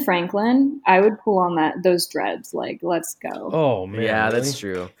 Benjamin Franklin, I would pull on those dreads. Like, let's go. Oh man. Yeah, really? that's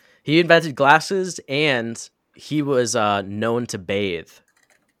true. He invented glasses, and he was known to bathe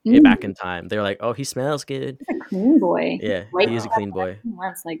back in time. They were like, "Oh, he smells good." He's a clean boy. Yeah, Right he is a clean boy.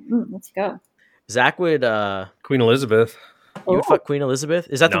 Once, like, let's go. Zach would Queen Elizabeth. you would fuck Queen Elizabeth?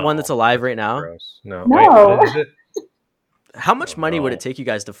 Is that the No. one that's alive right now? Gross. No. No. Wait, what is it? How much money would no. it take you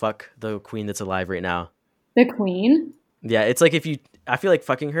guys to fuck the queen that's alive right now? The queen? Yeah, it's like I feel like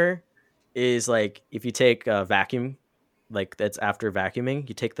fucking her is like if you take a vacuum, like that's after vacuuming,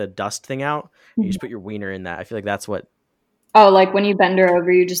 you take the dust thing out, and you just put your wiener in that. I feel like that's what. Oh, like when you bend her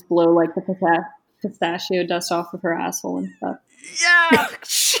over, you just blow like the pistachio dust off of her asshole and stuff. Yeah,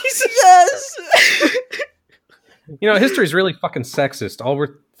 Jesus, yes. You know, history's really fucking sexist. All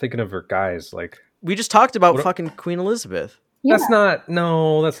we're thinking of are guys. Like, We just talked about What- fucking Queen Elizabeth. Yeah. That's not.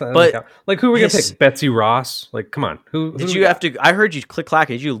 But But like, who are we gonna his- pick? Betsy Ross? Like, come on. Who Did do you we have got? to? I heard you click clack.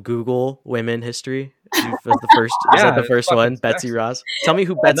 Did you Google women history? Was the first? Is that the it's first fucking one? Betsy sexy. Ross. Tell me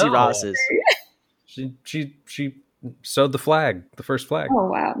who Betsy No. Ross is. She sewed the flag, the first flag. Oh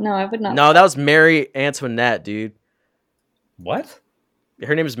wow, no, I would not. No, that was Mary Antoinette, dude. What?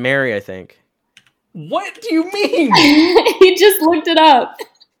 Her name is Mary, I think. What do you mean? He just looked it up.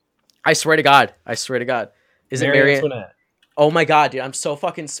 I swear to God. Is it Mary? Antoinette. Oh my God, dude. I'm so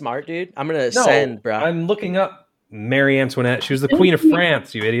fucking smart, dude. I'm gonna send, bro. I'm looking up Mary Antoinette. She was the Queen of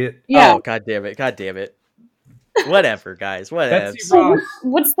France. You idiot. Yeah. Oh, God damn it. Whatever, guys. Whatever. Betsy So Ross.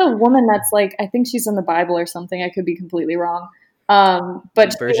 what's the woman that's like? I think she's in the Bible or something. I could be completely wrong.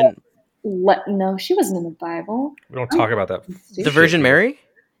 But Virgin. no, she wasn't in the Bible. We don't talk about that. The Virgin Mary?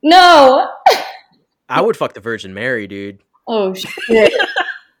 No. I would fuck the Virgin Mary, dude. Oh shit.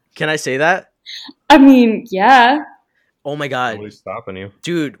 Can I say that? I mean, yeah. Oh my God. Nobody's stopping you.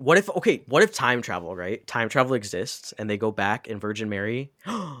 Dude, what if time travel, right? Time travel exists and they go back in Virgin Mary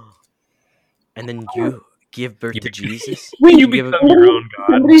and then you give birth to Jesus? Wait, You give become your own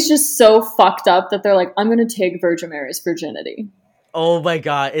god. Somebody's just so fucked up that they're like, I'm gonna take Virgin Mary's virginity. Oh my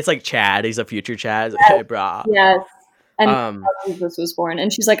God. It's like Chad. He's a future Chad. He's like, hey, brah. Yes. And Um, Jesus was born.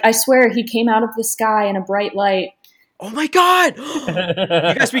 And she's like, I swear he came out of the sky in a bright light. oh my God.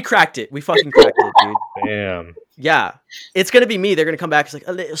 You guys, we cracked it. We fucking cracked it, dude. Damn. Yeah. It's going to be me. They're going to come back. It's like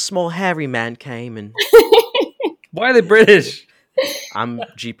a little small hairy man came and Why are they British? I'm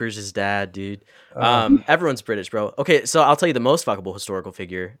Jeepers' dad, dude. Everyone's British, bro. Okay, so I'll tell you the most fuckable historical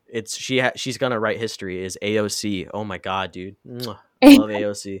figure. It's she's gonna write history. Is AOC? Oh my God, dude. Mwah. I love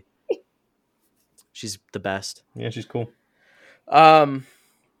AOC. She's the best. Yeah, she's cool.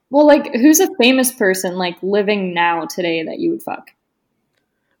 Well, like, who's a famous person, like, living now today that you would fuck?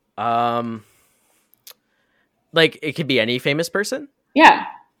 Like it could be any famous person. Yeah.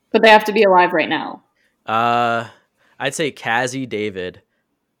 But they have to be alive right now. I'd say Cassie David.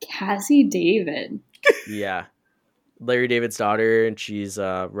 Cassie David. Yeah, Larry David's daughter, and she's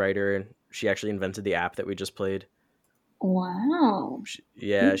a writer, and she actually invented the app that we just played. Wow.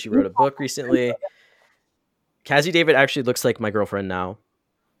 She wrote a book recently. Cassie David actually looks like my girlfriend now.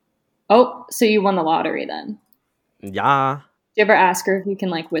 Oh, so you won the lottery then. Yeah. Do you ever ask her if you can,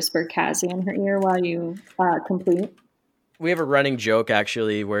 like, whisper Cassie in her ear while you complete? We have a running joke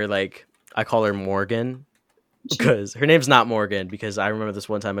actually where like I call her Morgan because her name's not Morgan, because I remember this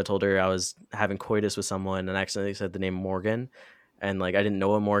one time I told her I was having coitus with someone and I accidentally said the name Morgan, and like I didn't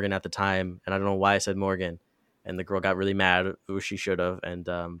know a Morgan at the time and I don't know why I said Morgan, and the girl got really mad, which she should have, and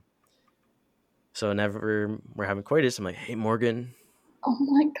so whenever we're having coitus I'm like, hey Morgan. Oh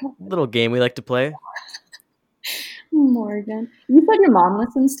my God. Little game we like to play. Morgan. You said your mom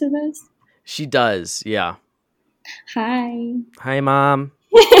listens to this? She does, yeah. Hi. Hi Mom.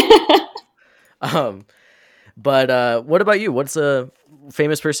 But what about you? What's a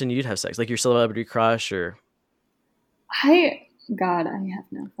famous person you'd have sex? Like your celebrity crush, or God, I have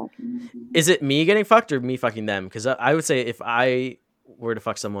no fucking idea. is it me getting fucked or me fucking them? Because I would say if I were to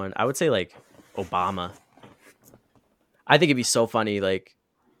fuck someone, I would say like Obama. I think it'd be so funny. Like,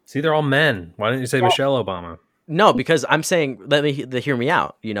 See, they're all men. Why didn't you say Michelle Obama? no, because I'm saying hear me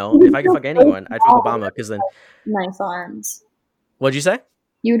out. You know, if I could fuck anyone, I'd fuck Obama. Because then, Nice arms. what'd you say?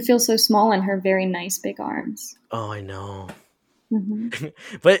 You would feel so small in her very nice big arms. Oh, I know. Hmm.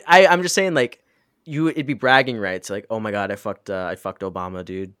 But I'm just saying, like, it'd be bragging rights. Like, oh my God, I fucked Obama,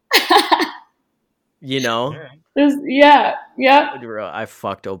 dude. You know? Yeah. Bro, I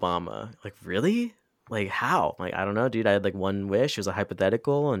fucked Obama. Like, really? Like, how? Like, I don't know, dude. I had like one wish. It was a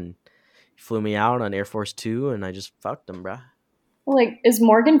hypothetical, and he flew me out on Air Force 2, and I just fucked him, bro. Like, is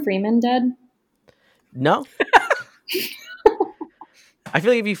Morgan Freeman dead? No. I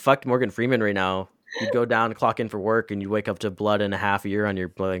feel like if you fucked Morgan Freeman right now, you'd go down, clock in for work, and you'd wake up to blood and a half a year on your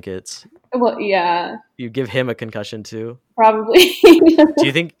blankets. Well, yeah, You'd give him a concussion too. probably. Do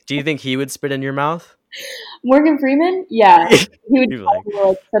you think he would spit in your mouth? Morgan Freeman? Yeah. He would You'd be tell me,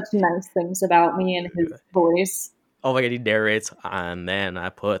 like, such nice things about me in his voice. Oh my God, he narrates, and then I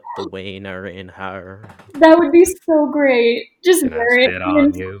put the wiener in her. That would be so great. Just Can I narrate spit the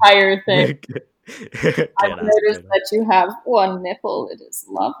on you? entire thing. Can I've I noticed spit that you have one nipple. It is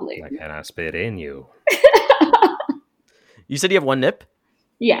lovely. Like, can I spit in you? You said you have one nip?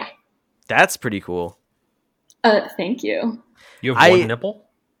 Yeah. That's pretty cool. Thank you. You have one nipple?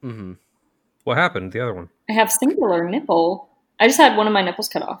 Mm-hmm. What happened to the other one? I have singular nipple. I just had one of my nipples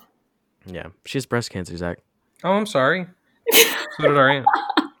cut off. Yeah, she has breast cancer, Zach. Oh, I'm sorry. So did our aunt.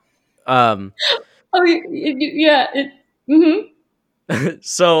 Oh, yeah. Mm-hmm.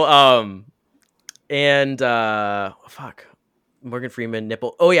 So And fuck, Morgan Freeman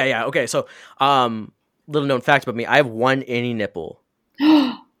nipple. Oh yeah. Okay, so little known fact about me: I have one innie nipple.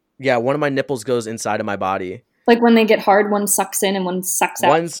 Yeah, one of my nipples goes inside of my body. Like when they get hard, one sucks in and one sucks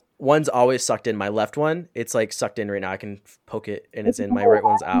out. One's always sucked in. My left one, it's like sucked in right now. I can poke it and it's in. My right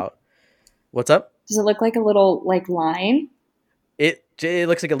one's out. What's up? Does it look like a little like line? It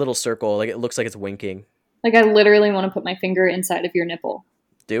looks like a little circle. Like it looks like it's winking. Like I literally want to put my finger inside of your nipple.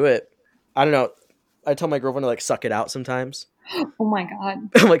 Do it. I don't know. I tell my girlfriend to like suck it out sometimes. Oh my god.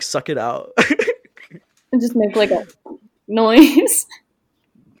 I'm like, suck it out. And just make like a noise.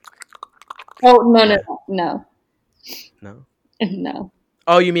 Oh no. No. No.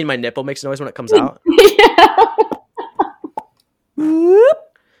 Oh, you mean my nipple makes noise when it comes out? Yeah.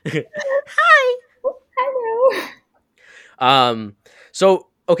 Hi. Hello. So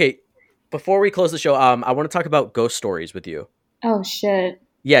okay, before we close the show, I want to talk about ghost stories with you. Oh shit.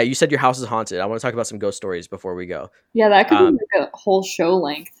 Yeah, you said your house is haunted. I want to talk about some ghost stories before we go. Yeah, that could be like a whole show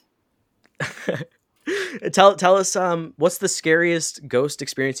length. Tell us what's the scariest ghost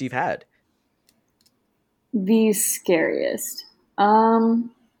experience you've had? The scariest.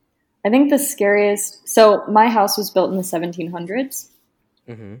 I think the scariest. So my house was built in the 1700s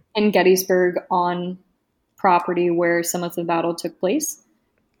in Gettysburg on property where some of the battle took place.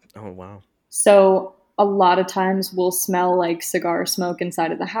 Oh wow. So a lot of times we'll smell like cigar smoke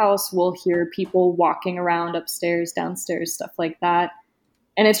inside of the house. We'll hear people walking around upstairs, downstairs, stuff like that.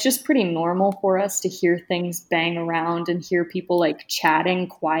 And it's just pretty normal for us to hear things bang around and hear people like chatting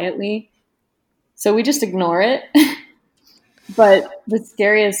quietly. So we just ignore it. But the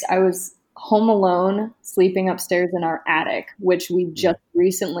scariest, I was home alone, sleeping upstairs in our attic, which we just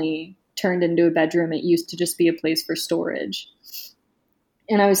recently turned into a bedroom. It used to just be a place for storage.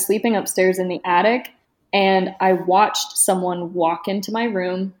 And I was sleeping upstairs in the attic, and I watched someone walk into my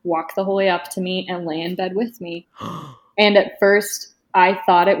room, walk the whole way up to me, and lay in bed with me. And at first, I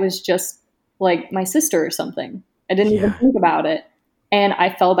thought it was just like my sister or something. I didn't even think about it. And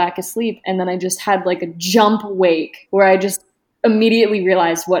I fell back asleep, and then I just had like a jump wake where I just immediately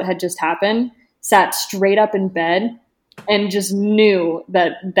realized what had just happened, sat straight up in bed, and just knew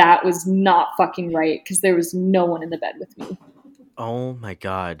that that was not fucking right because there was no one in the bed with me. Oh my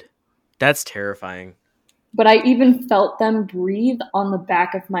god. That's terrifying. But I even felt them breathe on the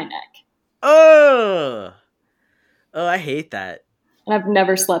back of my neck. Oh, I hate that. And I've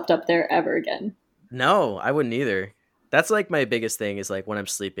never slept up there ever again. No, I wouldn't either. That's like my biggest thing is like when I'm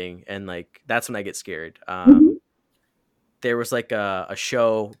sleeping, and like that's when I get scared. There was like a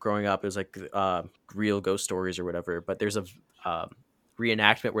show growing up. It was like real ghost stories or whatever. But there's a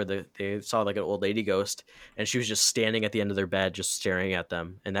reenactment where they saw like an old lady ghost, and she was just standing at the end of their bed, just staring at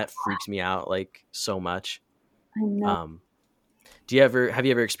them, and that freaks me out like so much. I know. Have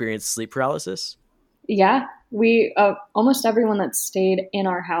you ever experienced sleep paralysis? Yeah, we almost everyone that stayed in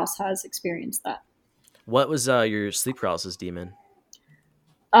our house has experienced that. What was your sleep paralysis demon?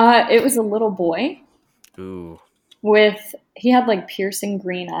 It was a little boy. Ooh. He had like piercing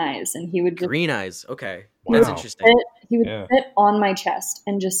green eyes, and he would just, green eyes. Okay, that's interesting. He would sit on my chest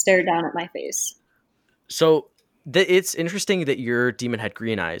and just stare down at my face. So it's interesting that your demon had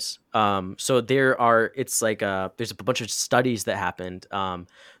green eyes. So there's a bunch of studies that happened.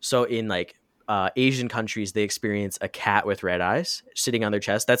 So in like Asian countries, they experience a cat with red eyes sitting on their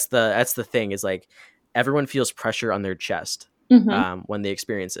chest. That's the thing is like everyone feels pressure on their chest when they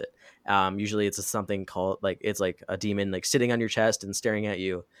experience it. Usually it's something called like it's like a demon like sitting on your chest and staring at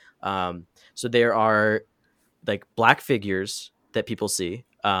you. So there are like black figures that people see,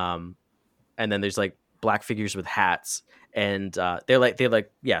 and then there's like black figures with hats, and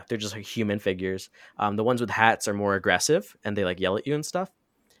they're just like human figures. The ones with hats are more aggressive and they like yell at you and stuff.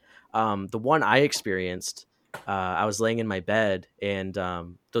 The one I experienced, I was laying in my bed, and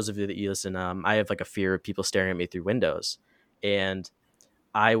those of you that you listen, I have like a fear of people staring at me through windows, and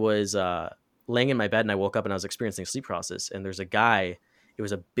I was laying in my bed, and I woke up and I was experiencing sleep paralysis, and there's a guy. It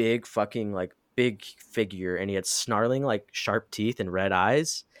was a big fucking like big figure, and he had snarling like sharp teeth and red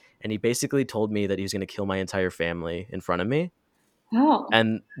eyes, and he basically told me that he was going to kill my entire family in front of me. Oh.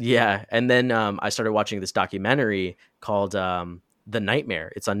 And then I started watching this documentary called The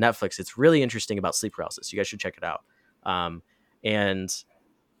Nightmare. It's on Netflix. It's really interesting about sleep paralysis. You guys should check it out. And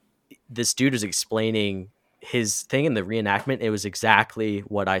this dude was explaining his thing in the reenactment. It was exactly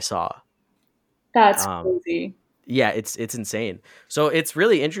what I saw. That's crazy. Yeah, it's insane. So it's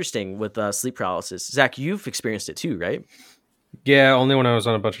really interesting with sleep paralysis. Zach, you've experienced it too, right? Yeah, only when I was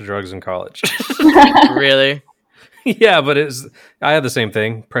on a bunch of drugs in college. Really? Yeah, but I had the same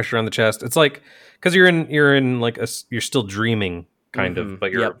thing. Pressure on the chest. It's like because you're in like you're still dreaming kind of,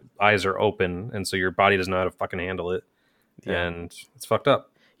 but your eyes are open, and so your body doesn't know how to fucking handle it, and it's fucked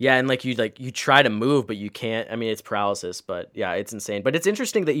up. Yeah, and like you try to move, but you can't. I mean, it's paralysis, but yeah, it's insane. But it's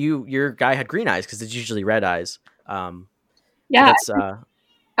interesting that your guy had green eyes because it's usually red eyes. Yeah,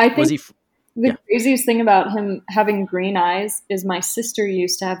 I think was he? The craziest thing about him having green eyes is my sister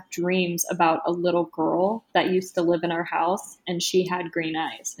used to have dreams about a little girl that used to live in our house, and she had green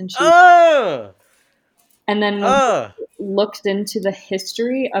eyes, and and then when we looked into the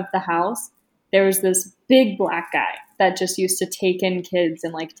history of the house, there was this big black guy that just used to take in kids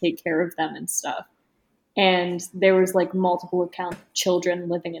and like take care of them and stuff. And there was like multiple account children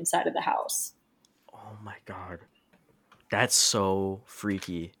living inside of the house. Oh my God. That's so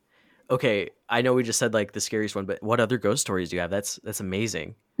freaky. Okay, I know we just said like the scariest one, but what other ghost stories do you have? That's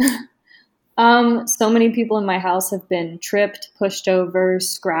amazing. So many people in my house have been tripped, pushed over,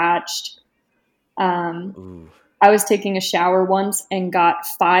 scratched. I was taking a shower once and got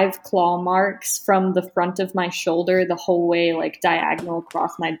 5 claw marks from the front of my shoulder the whole way, like diagonal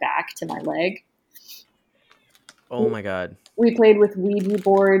across my back to my leg. Oh my God. We played with Ouija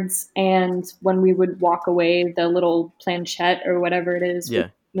boards, and when we would walk away, the little planchette or whatever it is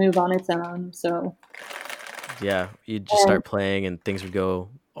would move on its own. So yeah, you'd just start playing and things would go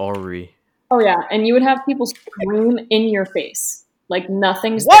awry. Oh yeah, and you would have people scream in your face like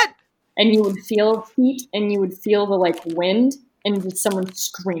nothing's what, and you would feel heat, and you would feel the like wind, and just someone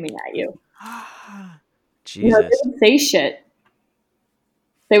screaming at you. Jesus, you know, they would say shit.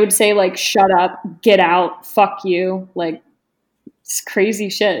 They would say like, "Shut up, get out, fuck you," like it's crazy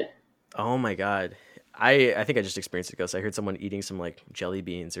shit. Oh my God. I think I just experienced a ghost. I heard someone eating some like jelly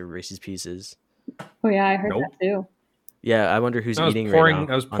beans or Reese's Pieces. Oh yeah, I heard that too. Yeah, I wonder who's eating right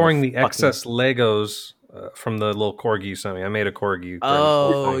now. I was pouring the excess Legos from the little corgi you sent me. I made a corgi.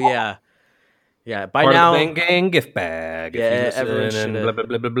 Oh yeah, yeah. By Part now, of the Bang Gang gift bag. Yeah, everyone should have. Blah blah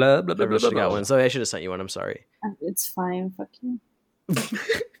blah blah blah blah blah. Got one. Zoe, I should have sent you one. I'm sorry. It's fine. Fuck you.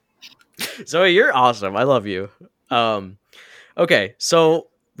 Zoe, you're awesome. I love you. Okay, so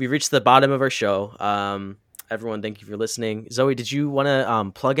we reached the bottom of our show. Everyone, thank you for listening. Zoe, did you want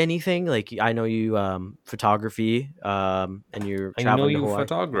to plug anything? Like, I know you photography, and you're traveling to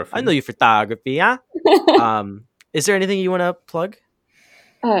Hawaii. I know you photography, huh? Is there anything you want to plug?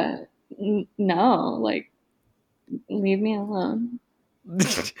 No, like, leave me alone. All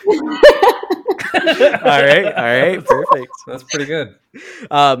right, perfect. That's pretty good.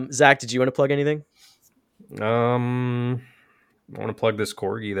 Zach, did you want to plug anything? I want to plug this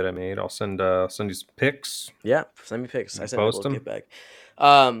corgi that I made. I'll send you some pics. Yeah, send me pics. I sent a little gift bag.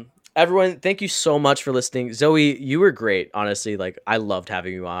 Everyone, thank you so much for listening. Zoe, you were great. Honestly, like I loved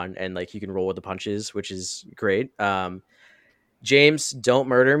having you on, and like you can roll with the punches, which is great. James, don't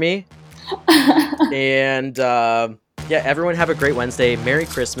murder me. And yeah, everyone have a great Wednesday. Merry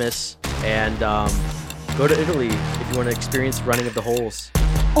Christmas, and go to Italy if you want to experience running of the holes.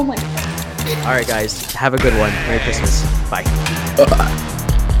 Oh my God. All right, guys, have a good one. Merry Christmas. Bye. Bye-bye.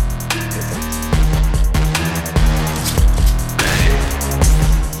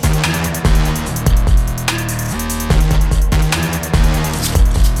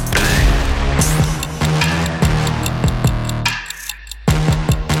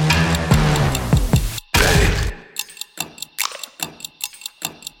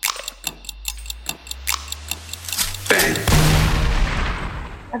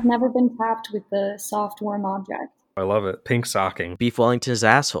 I've never been tapped with the soft, warm object. I love it. Pink socking. Beef Wellington's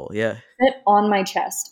asshole. Yeah. Sit on my chest.